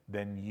it,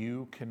 then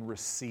you can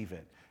receive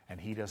it.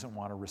 And He doesn't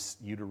want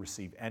you to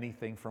receive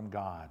anything from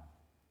God.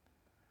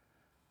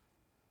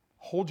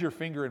 Hold your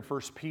finger in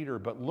 1 Peter,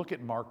 but look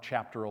at Mark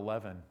chapter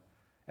 11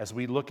 as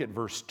we look at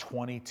verse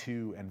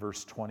 22 and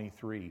verse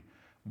 23.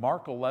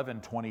 Mark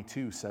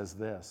 11:22 says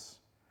this,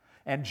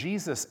 "And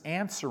Jesus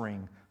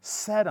answering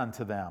said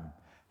unto them,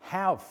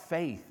 Have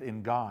faith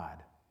in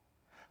God.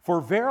 For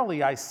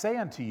verily I say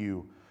unto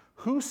you,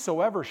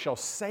 whosoever shall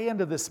say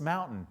unto this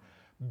mountain,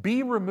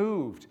 Be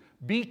removed,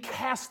 be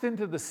cast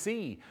into the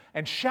sea,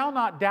 and shall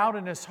not doubt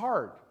in his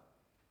heart."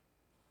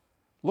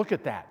 Look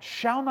at that.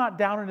 Shall not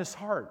doubt in his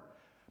heart,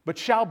 but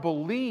shall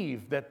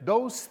believe that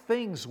those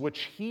things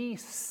which he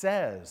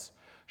says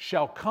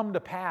shall come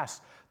to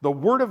pass. The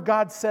Word of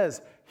God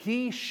says,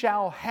 he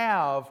shall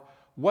have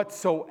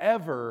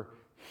whatsoever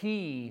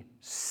he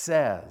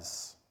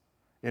says.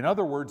 In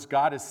other words,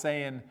 God is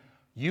saying,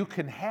 you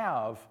can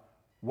have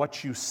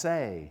what you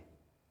say.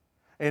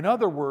 In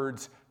other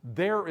words,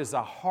 there is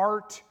a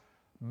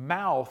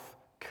heart-mouth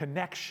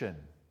connection.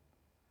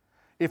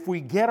 If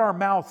we get our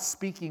mouth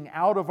speaking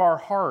out of our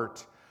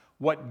heart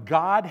what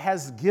God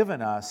has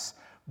given us,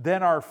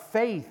 then our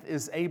faith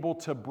is able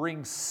to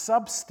bring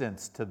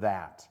substance to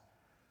that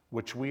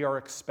which we are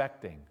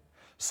expecting.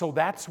 So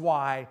that's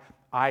why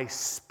I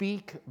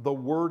speak the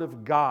Word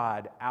of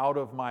God out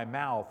of my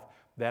mouth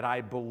that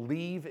I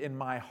believe in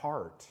my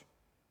heart.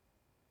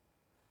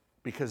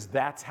 Because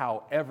that's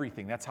how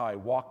I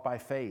walk by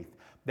faith.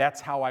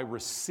 That's how I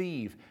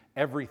receive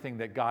everything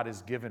that God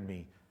has given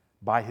me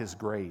by His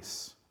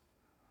grace.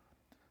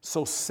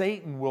 So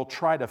Satan will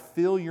try to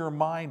fill your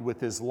mind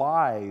with his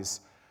lies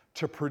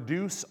to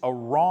produce a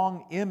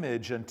wrong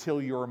image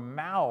until your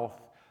mouth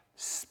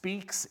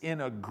speaks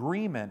in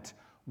agreement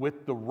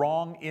with the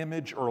wrong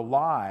image or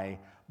lie.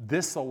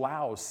 This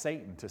allows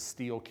Satan to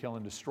steal, kill,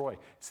 and destroy.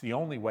 It's the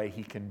only way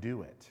he can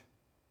do it.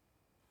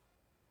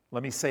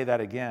 Let me say that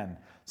again.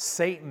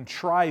 Satan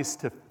tries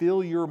to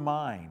fill your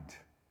mind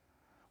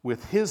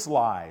with his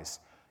lies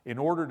in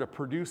order to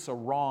produce a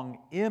wrong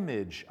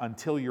image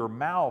until your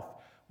mouth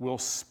will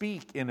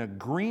speak in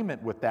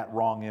agreement with that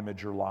wrong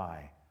image or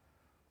lie.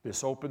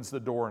 This opens the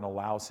door and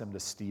allows him to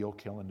steal,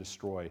 kill, and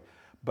destroy.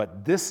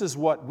 But this is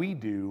what we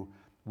do.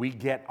 We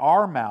get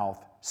our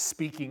mouth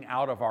speaking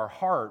out of our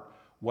heart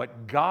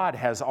what God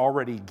has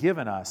already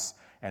given us,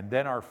 and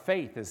then our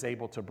faith is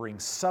able to bring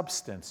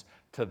substance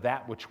to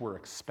that which we're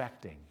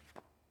expecting.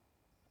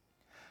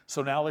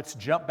 So now let's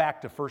jump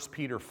back to 1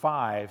 Peter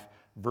 5,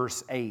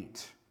 verse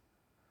 8.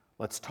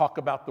 Let's talk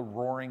about the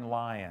roaring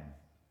lion.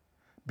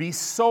 Be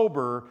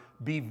sober,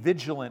 be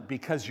vigilant,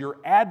 because your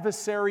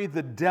adversary,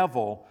 the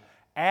devil,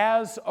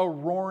 as a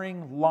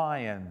roaring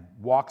lion,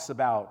 walks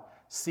about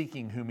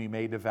seeking whom he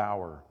may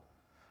devour.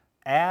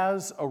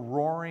 As a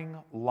roaring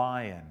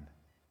lion,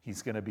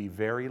 he's going to be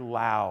very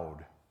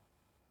loud.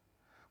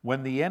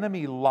 When the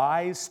enemy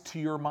lies to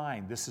your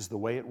mind, this is the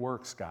way it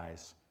works,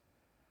 guys.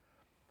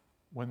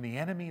 When the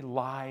enemy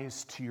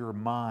lies to your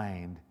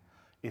mind,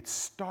 it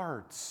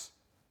starts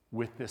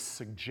with this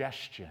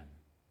suggestion.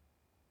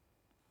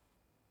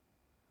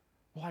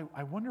 Well,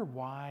 I wonder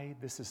why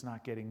this is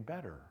not getting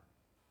better.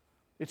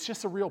 It's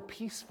just a real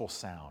peaceful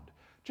sound,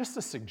 just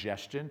a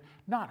suggestion,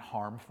 not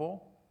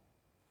harmful.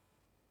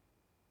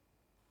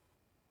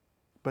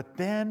 But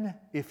then,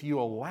 if you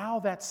allow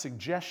that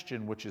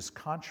suggestion, which is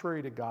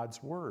contrary to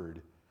God's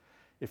word,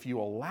 if you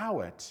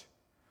allow it,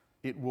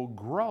 it will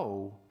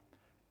grow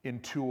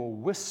into a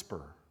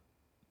whisper.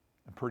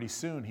 And pretty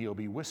soon, he'll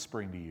be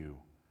whispering to you,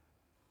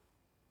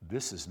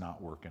 this is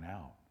not working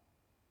out.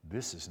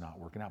 This is not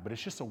working out. But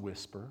it's just a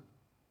whisper.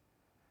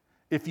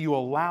 If you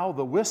allow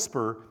the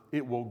whisper,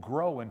 it will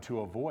grow into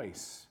a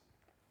voice.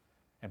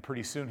 And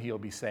pretty soon he'll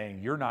be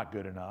saying, you're not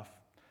good enough.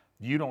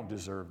 You don't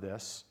deserve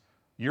this.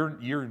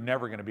 You're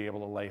never going to be able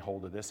to lay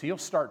hold of this. He'll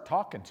start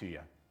talking to you.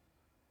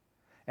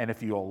 And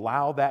if you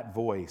allow that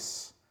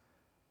voice,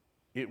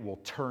 it will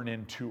turn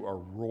into a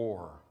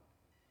roar.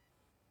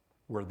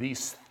 Where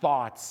these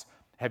thoughts,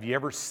 have you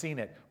ever seen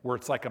it? Where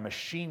it's like a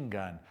machine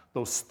gun.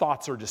 Those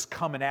thoughts are just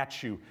coming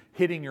at you,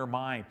 hitting your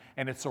mind,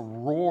 and it's a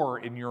roar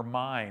in your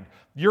mind.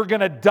 You're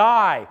going to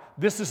die.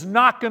 This is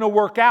not going to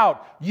work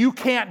out. You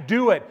can't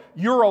do it.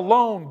 You're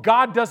alone.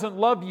 God doesn't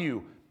love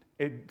you.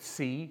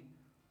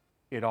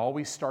 It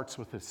always starts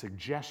with a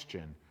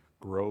suggestion,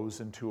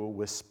 grows into a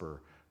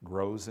whisper,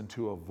 grows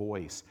into a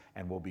voice,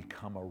 and will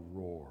become a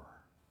roar.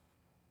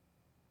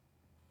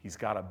 He's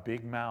got a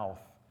big mouth,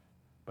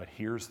 but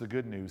here's the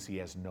good news. He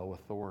has no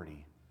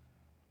authority.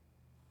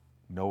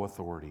 No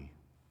authority.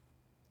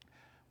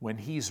 When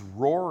he's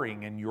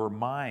roaring in your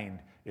mind,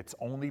 it's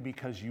only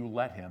because you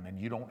let him, and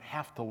you don't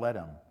have to let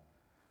him.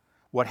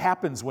 What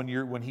happens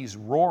when he's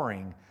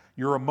roaring,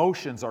 your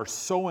emotions are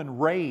so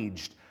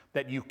enraged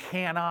that you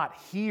cannot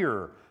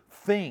hear,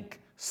 think,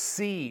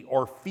 see,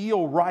 or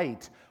feel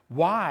right.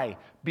 Why?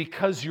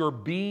 Because you're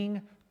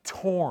being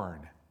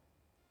torn.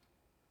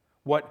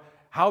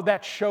 How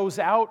that shows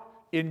out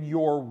in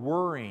your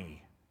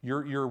worry.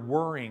 You're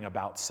worrying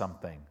about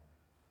something.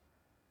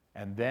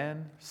 And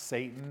then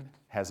Satan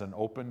has an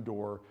open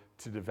door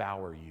to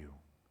devour you.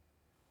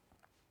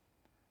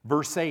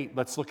 Verse 8,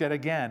 let's look at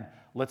again.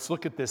 Let's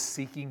look at this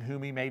seeking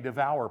whom he may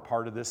devour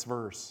part of this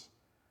verse.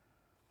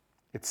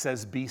 It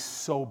says, be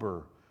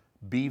sober,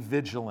 be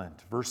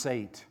vigilant. Verse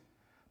 8,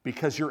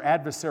 because your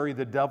adversary,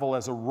 the devil,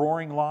 as a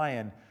roaring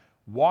lion,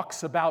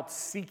 walks about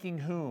seeking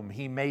whom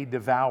he may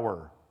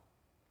devour.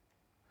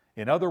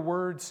 In other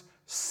words,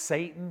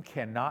 Satan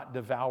cannot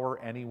devour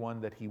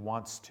anyone that he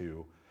wants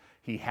to.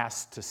 He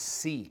has to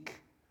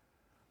seek.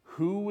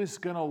 Who is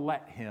going to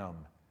let him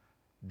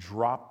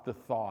drop the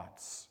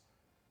thoughts?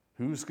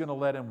 Who's going to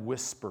let him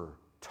whisper,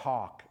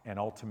 talk, and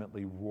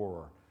ultimately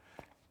roar?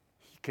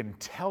 He can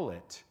tell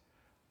it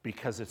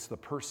because it's the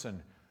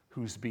person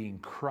who's being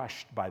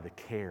crushed by the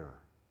care.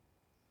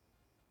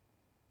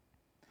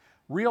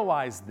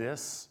 Realize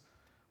this,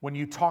 when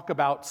you talk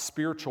about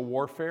spiritual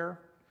warfare,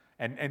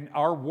 and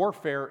our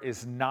warfare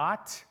is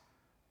not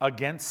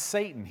against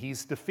Satan.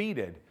 He's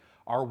defeated.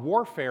 Our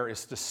warfare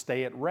is to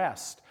stay at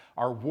rest.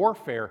 Our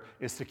warfare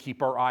is to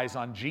keep our eyes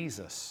on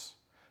Jesus,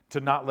 to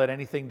not let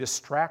anything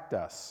distract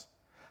us.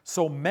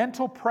 So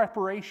mental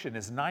preparation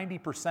is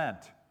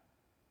 90%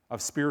 of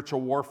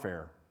spiritual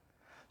warfare.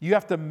 You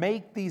have to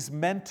make these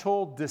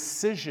mental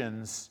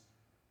decisions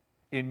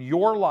in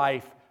your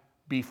life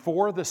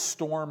before the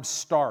storm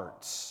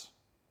starts.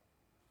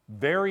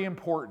 Very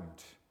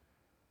important.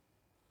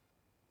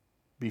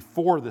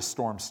 Before the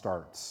storm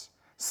starts.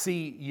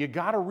 See, you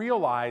got to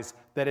realize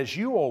that as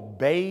you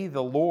obey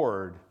the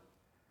Lord,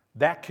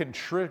 that can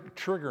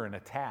trigger an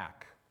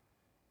attack.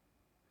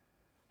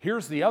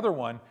 Here's the other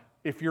one.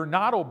 If you're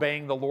not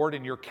obeying the Lord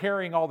and you're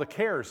carrying all the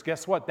cares,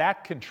 guess what?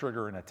 That can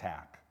trigger an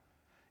attack.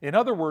 In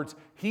other words,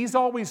 he's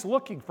always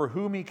looking for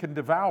whom he can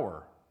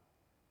devour.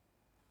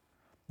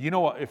 You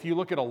know, if you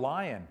look at a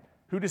lion,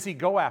 who does he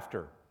go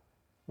after?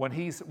 When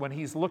he's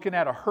looking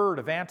at a herd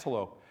of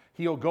antelope,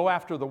 he'll go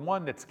after the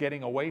one that's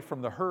getting away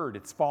from the herd.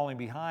 It's falling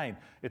behind.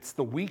 It's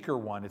the weaker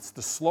one. It's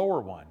the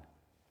slower one.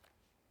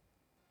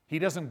 He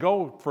doesn't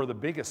go for the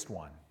biggest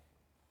one.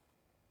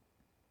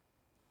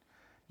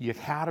 You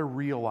got to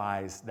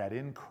realize that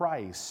in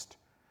Christ,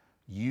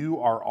 you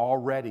are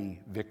already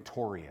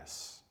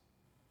victorious.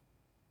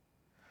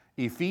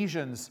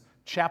 Ephesians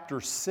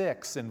chapter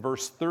 6 in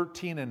verse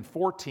 13 and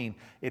 14,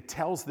 it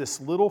tells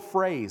this little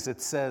phrase.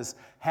 It says,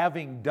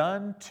 having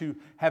done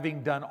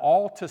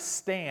all to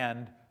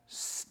stand,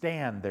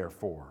 stand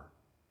therefore.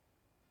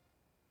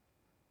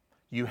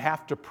 You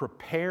have to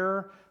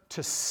prepare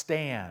to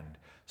stand.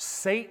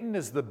 Satan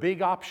is the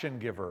big option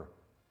giver.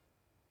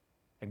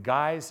 And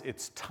guys,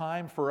 it's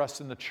time for us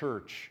in the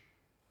church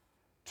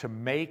to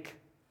make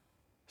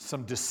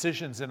some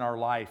decisions in our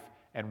life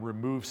and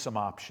remove some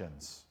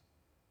options.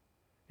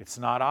 It's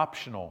not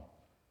optional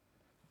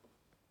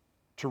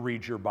to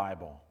read your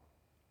Bible.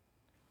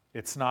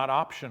 It's not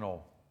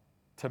optional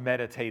to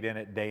meditate in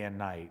it day and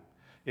night.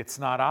 It's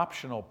not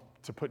optional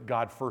to put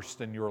God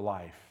first in your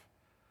life.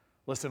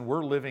 Listen,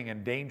 we're living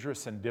in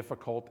dangerous and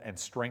difficult and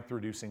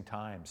strength-reducing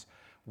times.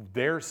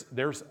 There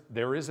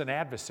is an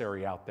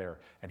adversary out there,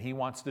 and he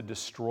wants to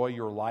destroy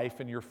your life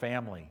and your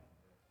family.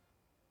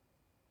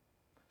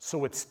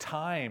 So it's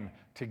time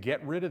to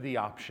get rid of the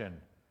option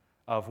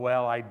of,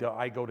 well, I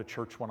go to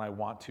church when I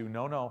want to.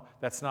 No,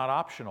 that's not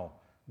optional.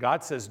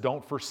 God says,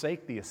 don't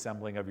forsake the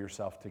assembling of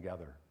yourself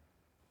together.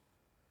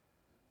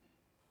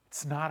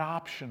 It's not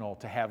optional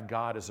to have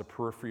God as a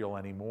peripheral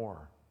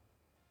anymore.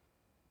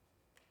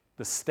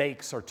 The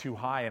stakes are too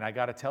high, and I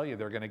got to tell you,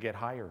 they're going to get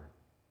higher.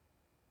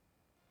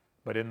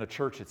 But in the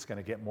church, it's going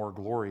to get more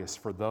glorious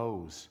for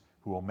those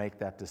who will make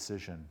that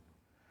decision.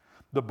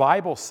 The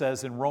Bible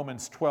says in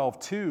Romans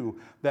 12:2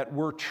 that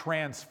we're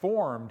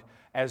transformed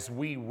as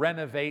we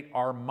renovate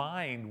our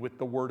mind with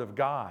the Word of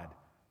God.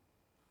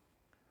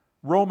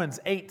 Romans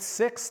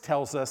 8:6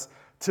 tells us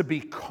to be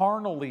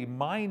carnally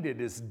minded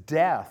is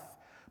death,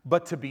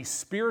 but to be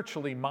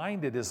spiritually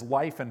minded is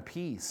life and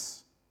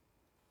peace.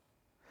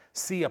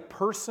 See, a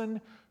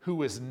person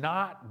who is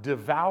not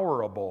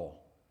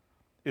devourable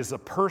is a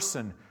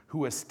person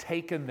who has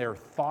taken their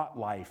thought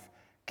life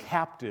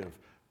captive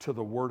to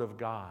the Word of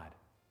God.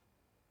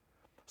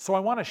 So I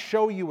want to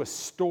show you a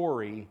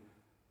story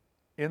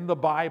in the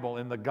Bible,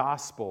 in the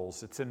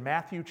Gospels. It's in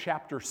Matthew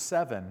chapter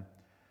 7.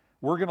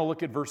 We're going to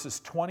look at verses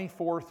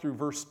 24 through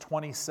verse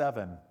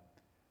 27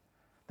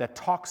 that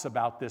talks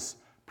about this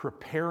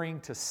preparing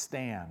to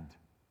stand.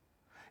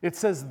 It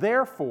says,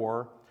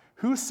 therefore,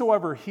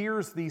 whosoever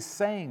hears these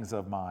sayings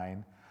of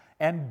mine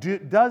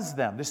and does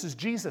them, this is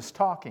Jesus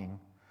talking,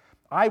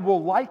 I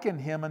will liken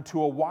him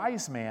unto a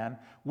wise man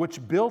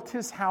which built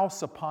his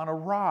house upon a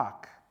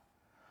rock.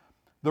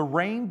 The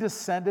rain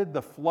descended,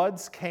 the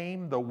floods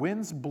came, the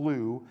winds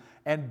blew,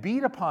 and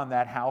beat upon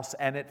that house,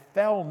 and it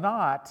fell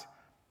not,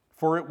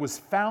 for it was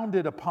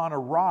founded upon a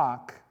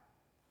rock.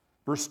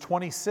 Verse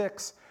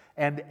 26,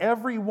 and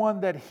every one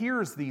that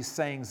hears these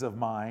sayings of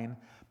mine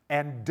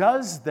and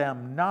does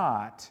them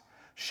not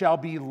shall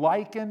be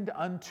likened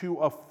unto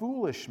a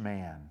foolish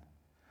man,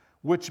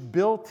 which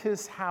built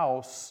his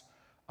house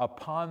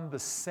upon the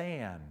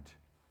sand.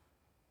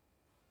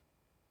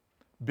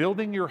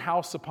 Building your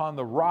house upon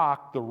the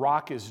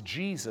rock is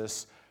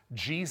Jesus.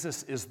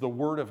 Jesus is the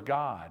Word of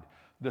God.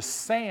 The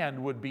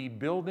sand would be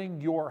building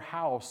your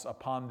house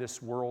upon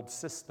this world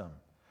system,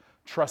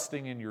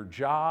 trusting in your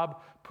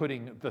job,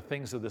 putting the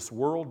things of this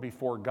world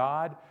before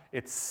God.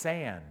 It's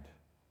sand.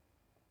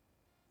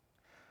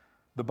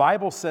 The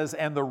Bible says,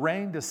 and the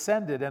rain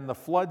descended, and the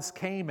floods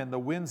came, and the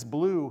winds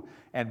blew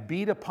and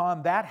beat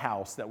upon that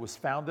house that was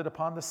founded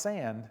upon the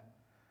sand,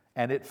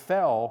 and it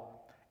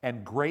fell,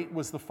 and great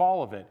was the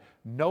fall of it.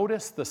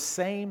 Notice the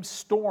same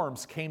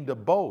storms came to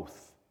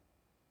both.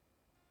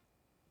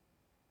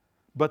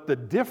 But the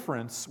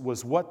difference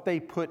was what they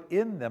put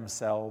in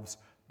themselves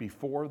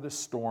before the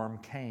storm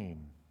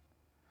came.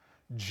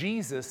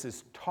 Jesus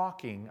is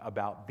talking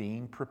about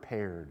being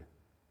prepared.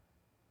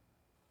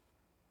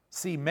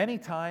 See, many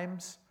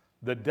times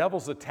the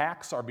devil's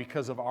attacks are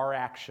because of our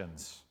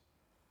actions.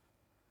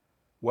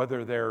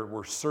 Whether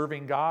we're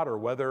serving God or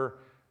whether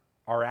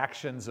our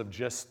actions of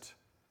just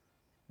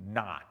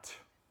not.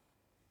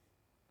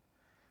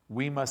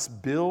 We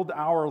must build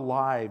our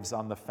lives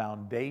on the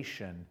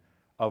foundation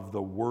of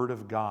the Word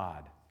of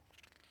God.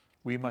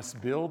 We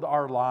must build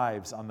our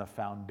lives on the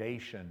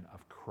foundation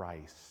of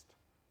Christ.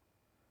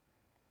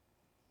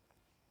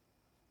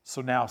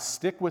 So now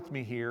stick with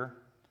me here.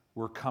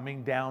 We're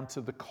coming down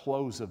to the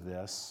close of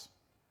this.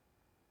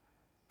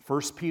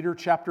 1 Peter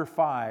chapter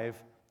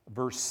 5,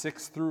 verse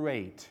 6 through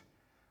 8.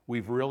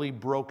 We've really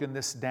broken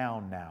this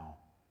down now.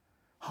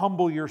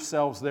 Humble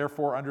yourselves,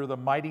 therefore, under the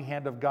mighty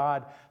hand of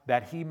God,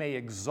 that He may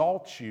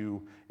exalt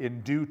you in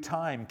due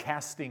time,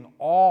 casting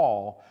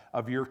all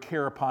of your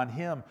care upon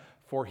Him,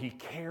 for He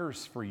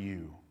cares for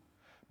you.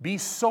 Be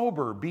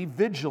sober, be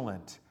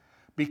vigilant,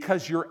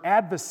 because your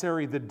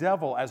adversary, the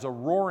devil, as a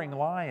roaring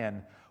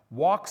lion,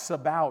 walks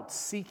about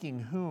seeking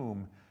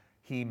whom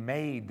he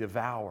may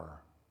devour.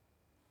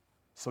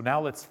 So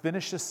now let's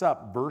finish this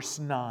up. Verse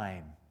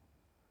 9.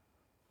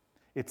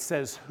 It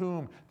says,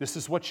 whom, this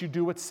is what you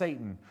do with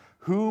Satan,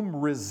 whom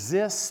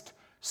resist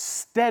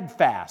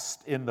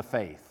steadfast in the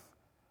faith.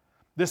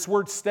 This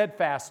word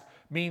steadfast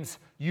means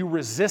you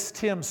resist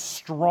him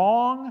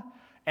strong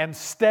and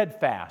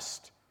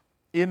steadfast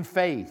in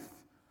faith.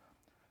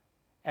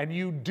 And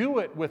you do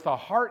it with a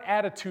heart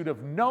attitude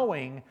of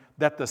knowing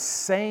that the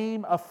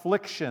same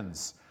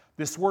afflictions,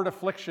 this word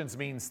afflictions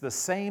means the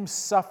same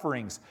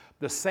sufferings,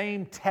 the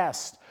same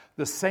tests,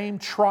 the same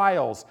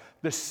trials,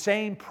 the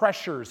same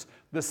pressures,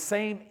 the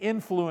same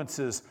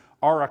influences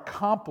are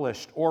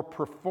accomplished or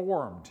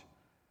performed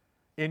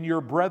in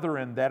your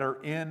brethren that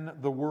are in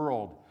the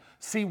world.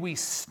 See, we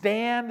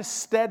stand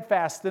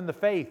steadfast in the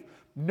faith,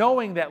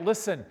 knowing that,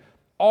 listen,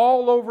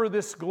 all over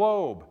this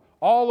globe,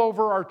 all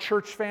over our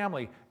church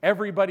family,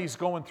 everybody's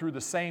going through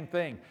the same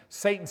thing.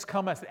 Satan's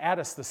coming at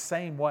us the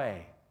same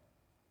way.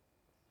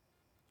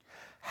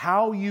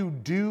 How you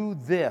do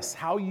this,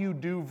 how you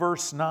do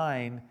verse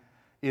 9,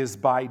 is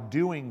by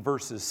doing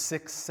verses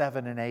 6,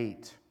 7, and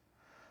 8.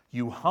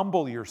 You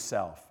humble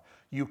yourself.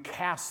 You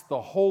cast the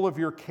whole of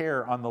your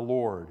care on the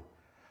Lord.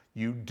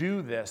 You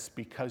do this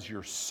because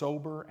you're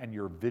sober and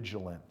you're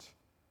vigilant.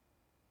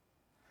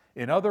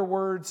 In other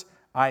words,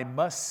 I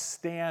must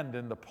stand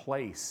in the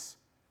place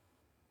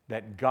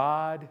that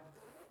God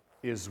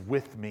is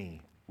with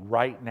me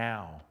right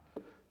now,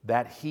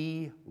 that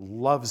He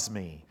loves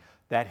me,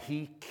 that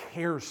He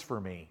cares for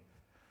me,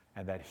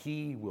 and that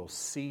He will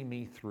see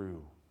me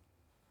through.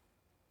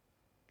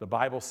 The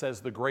Bible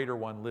says the greater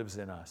one lives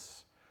in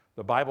us.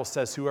 The Bible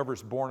says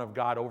whoever's born of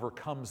God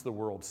overcomes the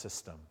world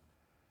system.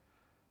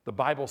 The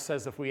Bible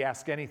says if we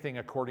ask anything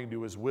according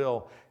to His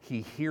will,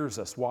 He hears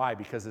us. Why?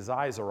 Because His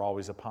eyes are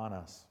always upon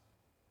us.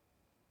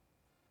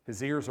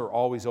 His ears are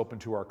always open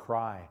to our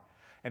cry.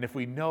 And if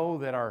we know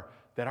that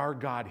our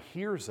God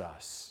hears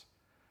us,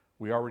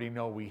 we already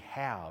know we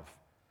have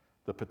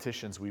the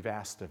petitions we've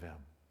asked of Him.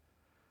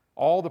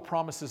 All the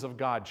promises of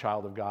God,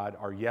 child of God,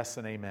 are yes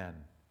and amen.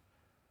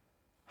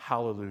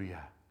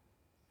 Hallelujah.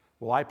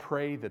 Well, I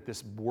pray that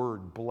this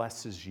word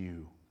blesses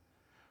you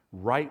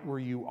right where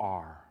you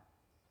are.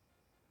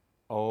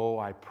 Oh,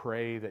 I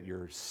pray that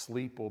your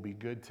sleep will be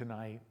good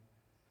tonight,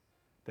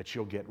 that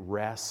you'll get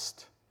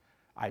rest.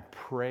 I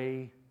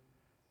pray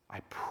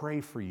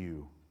for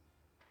you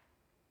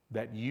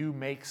that you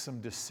make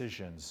some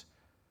decisions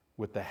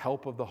with the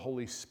help of the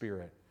Holy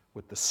Spirit,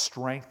 with the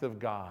strength of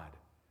God.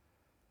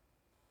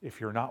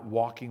 If you're not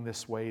walking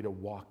this way, to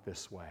walk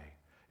this way.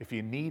 If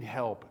you need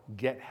help,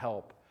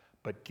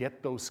 but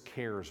get those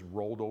cares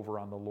rolled over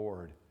on the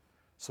Lord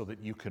so that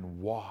you can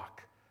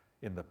walk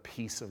in the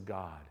peace of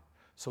God,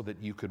 so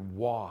that you can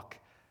walk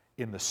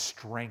in the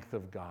strength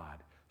of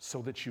God,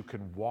 so that you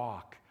can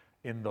walk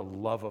in the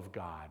love of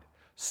God,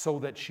 so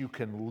that you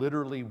can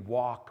literally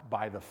walk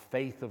by the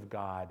faith of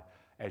God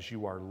as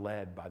you are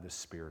led by the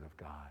Spirit of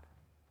God.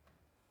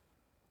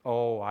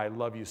 Oh, I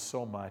love you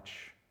so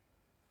much.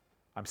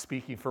 I'm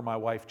speaking for my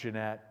wife,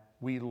 Jeanette.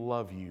 We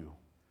love you.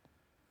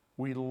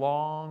 We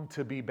long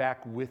to be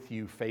back with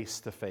you face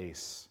to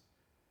face.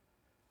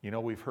 You know,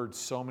 we've heard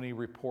so many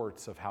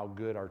reports of how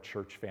good our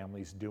church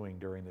family's doing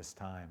during this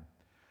time.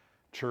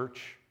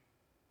 Church,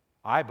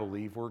 I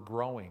believe we're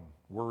growing,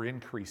 we're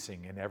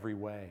increasing in every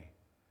way.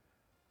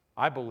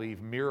 I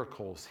believe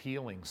miracles,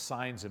 healings,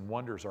 signs, and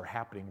wonders are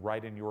happening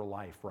right in your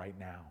life right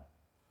now.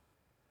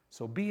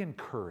 So be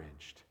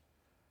encouraged.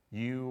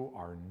 You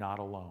are not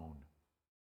alone.